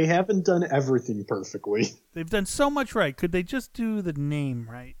right. They haven't done everything perfectly. They've done so much right. Could they just do the name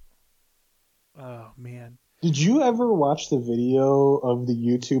right? Oh man. Did you ever watch the video of the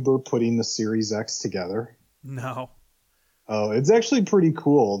YouTuber putting the Series X together? No. Oh, it's actually pretty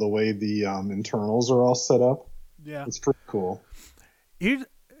cool the way the internals are all set up. Yeah. It's pretty cool.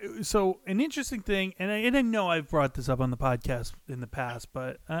 So an interesting thing, and I know I've brought this up on the podcast in the past,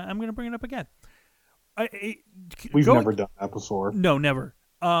 but I'm going to bring it up again. We've never done that before. No, never.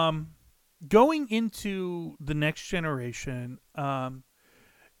 Going into the next generation,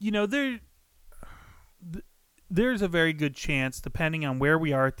 you know, there's a very good chance, depending on where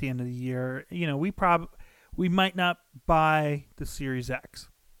we are at the end of the year, you know, we might not buy the Series X.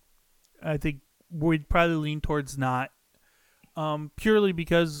 I think we'd probably lean towards not, purely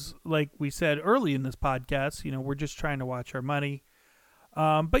because, like we said early in this podcast, you know, we're just trying to watch our money.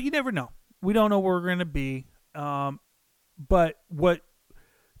 But you never know. We don't know where we're going to be. But what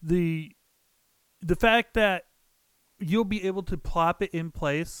the fact that you'll be able to plop it in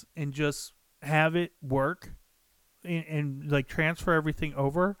place and just have it work and like transfer everything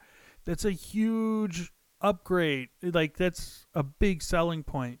over, that's a huge upgrade. Like, that's a big selling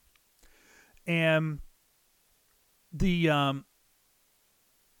point. And the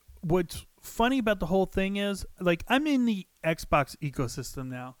what's funny about the whole thing is, like, I'm in the Xbox ecosystem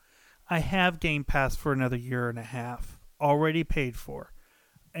now. I have Game Pass for another year and a half already paid for,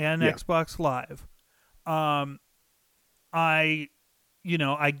 and Xbox Live. I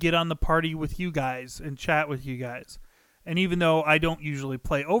get on the party with you guys and chat with you guys. And even though I don't usually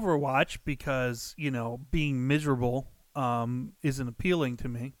play Overwatch because, you know, being miserable isn't appealing to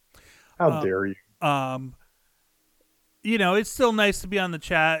me. How dare you? You know, it's still nice to be on the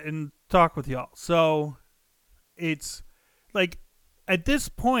chat and talk with y'all. So it's like, at this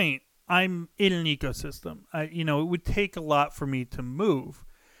point, I'm in an ecosystem. It would take a lot for me to move.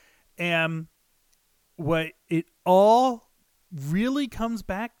 And what it all really comes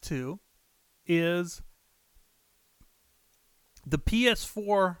back to is the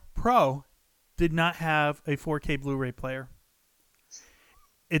PS4 Pro did not have a 4K Blu-ray player.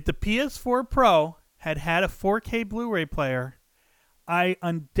 The PS4 Pro had a 4K Blu-ray player, I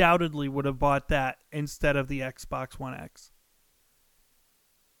undoubtedly would have bought that instead of the Xbox One X.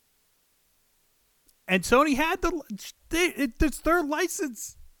 And Sony had it's their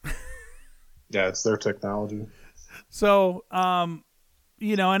license. Yeah, it's their technology. So, and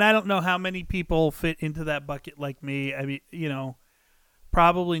I don't know how many people fit into that bucket like me. I mean,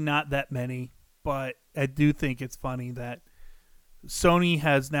 probably not that many, but I do think it's funny that Sony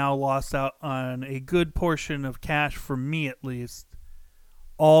has now lost out on a good portion of cash, for me at least,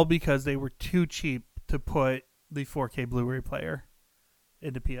 all because they were too cheap to put the 4K Blu-ray player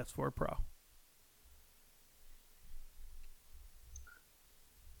into PS4 Pro.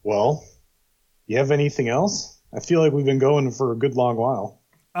 Well, you have anything else? I feel like we've been going for a good long while.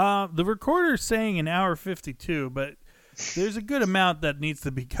 The recorder's saying an hour 52, but there's a good amount that needs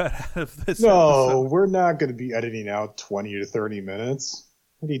to be cut out of this episode. We're not going to be editing out 20 to 30 minutes.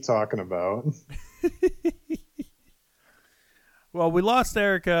 What are you talking about? Well, we lost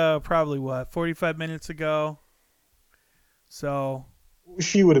Erica probably, 45 minutes ago? So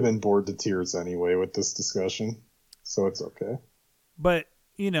she would have been bored to tears anyway with this discussion, so it's okay. But,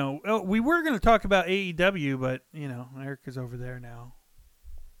 we were going to talk about AEW, but, Erica's over there now.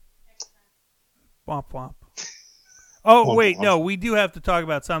 Womp womp. Oh, wait, no, we do have to talk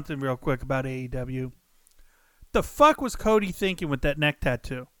about something real quick about AEW. The fuck was Cody thinking with that neck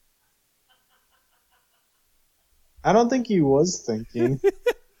tattoo? I don't think he was thinking.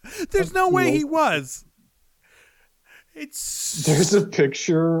 There's no way he was. There's a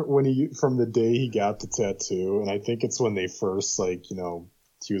picture from the day he got the tattoo, and I think it's when they first,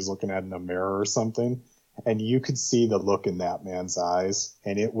 he was looking at it in a mirror or something, and you could see the look in that man's eyes,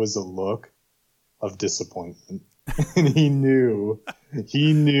 and it was a look of disappointment. And he knew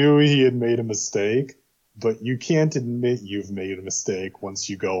he had made a mistake, but you can't admit you've made a mistake once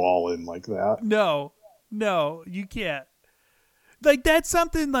you go all in like that. No, you can't. Like, that's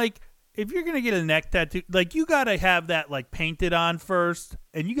something, like, if you're going to get a neck tattoo, like, you got to have that, like, painted on first,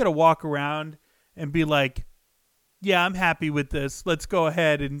 and you got to walk around and be like, yeah, I'm happy with this. Let's go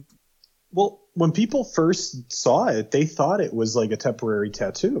ahead and... Well, when people first saw it, they thought it was, like, a temporary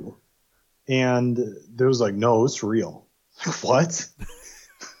tattoo. And there was like, no, it's real. What?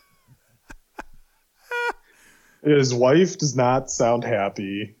 His wife does not sound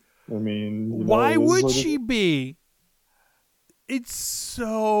happy. I mean, why would she be? It's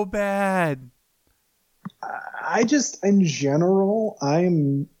so bad. I just, in general,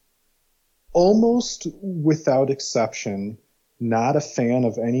 I'm almost without exception not a fan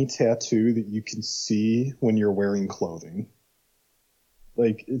of any tattoo that you can see when you're wearing clothing.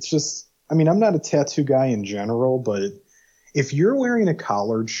 Like, it's just, I mean, I'm not a tattoo guy in general, but if you're wearing a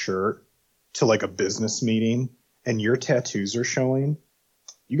collared shirt to like a business meeting and your tattoos are showing,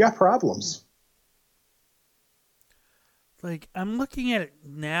 you got problems. Like, I'm looking at it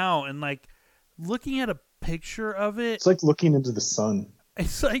now and like looking at a picture of it. It's like looking into the sun.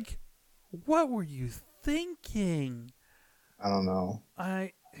 It's like, what were you thinking? I don't know.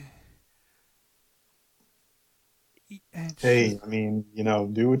 Hey, I mean,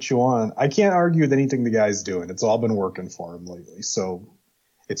 do what you want. I can't argue with anything the guy's doing. It's all been working for him lately, so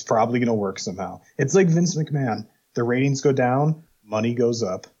it's probably going to work somehow. It's like Vince McMahon. The ratings go down, money goes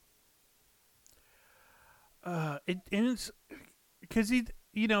up. It's because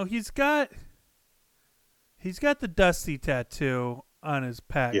he's got the Dusty tattoo on his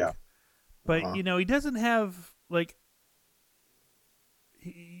pec. Yeah, but he doesn't have like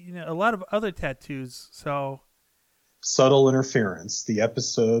a lot of other tattoos, so. Subtle Interference, the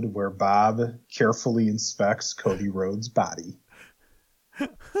episode where Bob carefully inspects Cody Rhodes' body.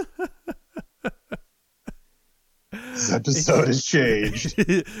 This episode has changed.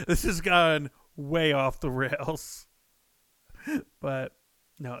 This has gone way off the rails. But,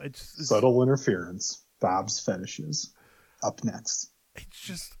 no, it's... Subtle Interference, Bob's fetishes. Up next. It's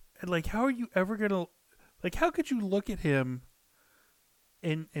just, like, how are you ever going to... Like, how could you look at him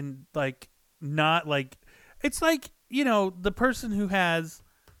and like, not, like... It's like... the person who has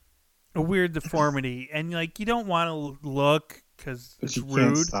a weird deformity, and like you don't want to look because it's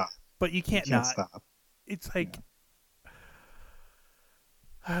rude, but you can't not. Stop. It's like,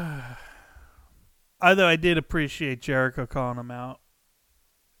 although I did appreciate Jericho calling him out.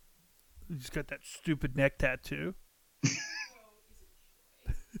 He's got that stupid neck tattoo.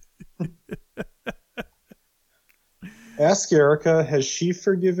 Ask Erica, has she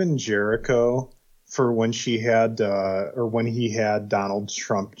forgiven Jericho for when she had, or when he had Donald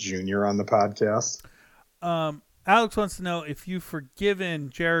Trump Jr. on the podcast? Alex wants to know if you've forgiven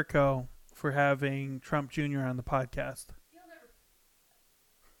Jericho for having Trump Jr. on the podcast.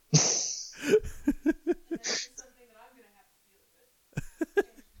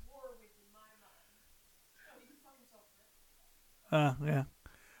 Yeah.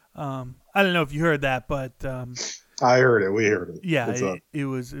 I don't know if you heard that, but I heard it. We heard it. Yeah, it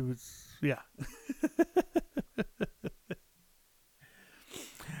was yeah.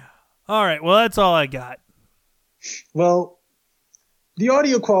 All right. Well, that's all I got. Well, the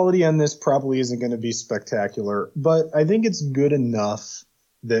audio quality on this probably isn't going to be spectacular, but I think it's good enough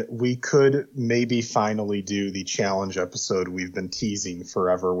that we could maybe finally do the challenge episode we've been teasing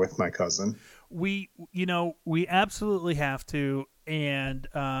forever with my cousin. We absolutely have to, and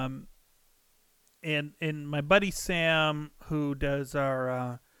my buddy Sam, who does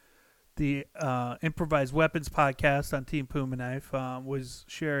our the Improvised Weapons podcast on Team Puma Knife, was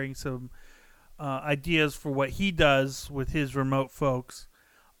sharing some ideas for what he does with his remote folks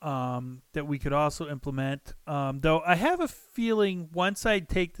that we could also implement. Though I have a feeling once I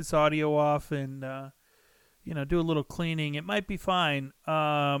take this audio off and do a little cleaning, it might be fine.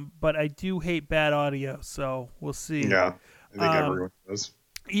 But I do hate bad audio, so we'll see. Yeah, I think everyone does.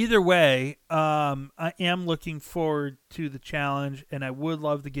 Either way, I am looking forward to the challenge, and I would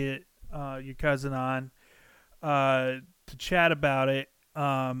love to get your cousin on to chat about it.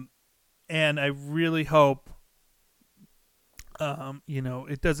 And I really hope,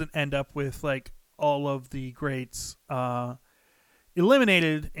 it doesn't end up with like all of the greats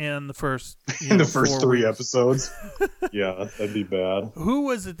eliminated in the first in the first 3 episodes. Yeah, that'd be bad. Who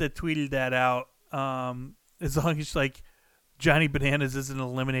was it that tweeted that out? As long as like Johnny Bananas isn't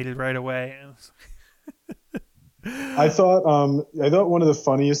eliminated right away. I thought one of the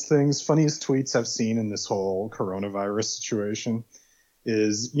funniest tweets I've seen in this whole coronavirus situation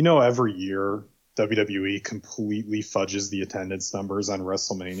is, every year WWE completely fudges the attendance numbers on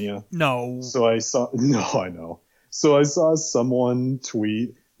WrestleMania. No. I know. So I saw someone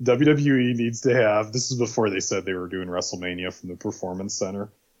tweet, WWE needs to have, this is before they said they were doing WrestleMania from the Performance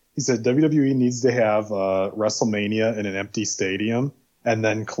Center. He said WWE needs to have WrestleMania in an empty stadium and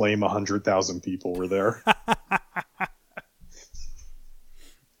then claim 100,000 people were there.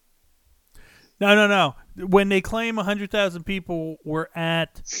 No. When they claim 100,000 people were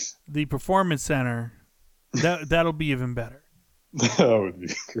at the Performance Center, that'll be even better. That would be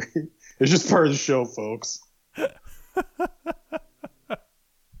great. It's just part of the show, folks.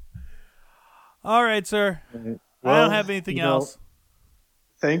 All right, sir. Well, I don't have anything else.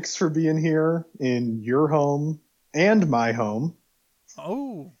 Thanks for being here in your home and my home.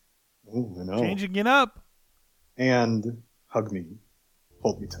 Oh, I know. Changing it up. And hug me.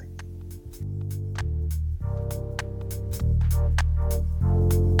 Hold me tight.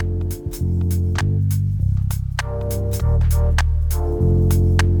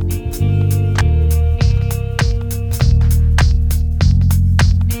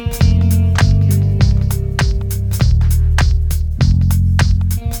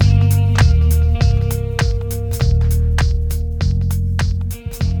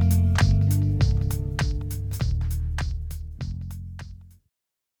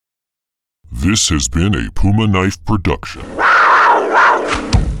 This has been a Puma Knife production.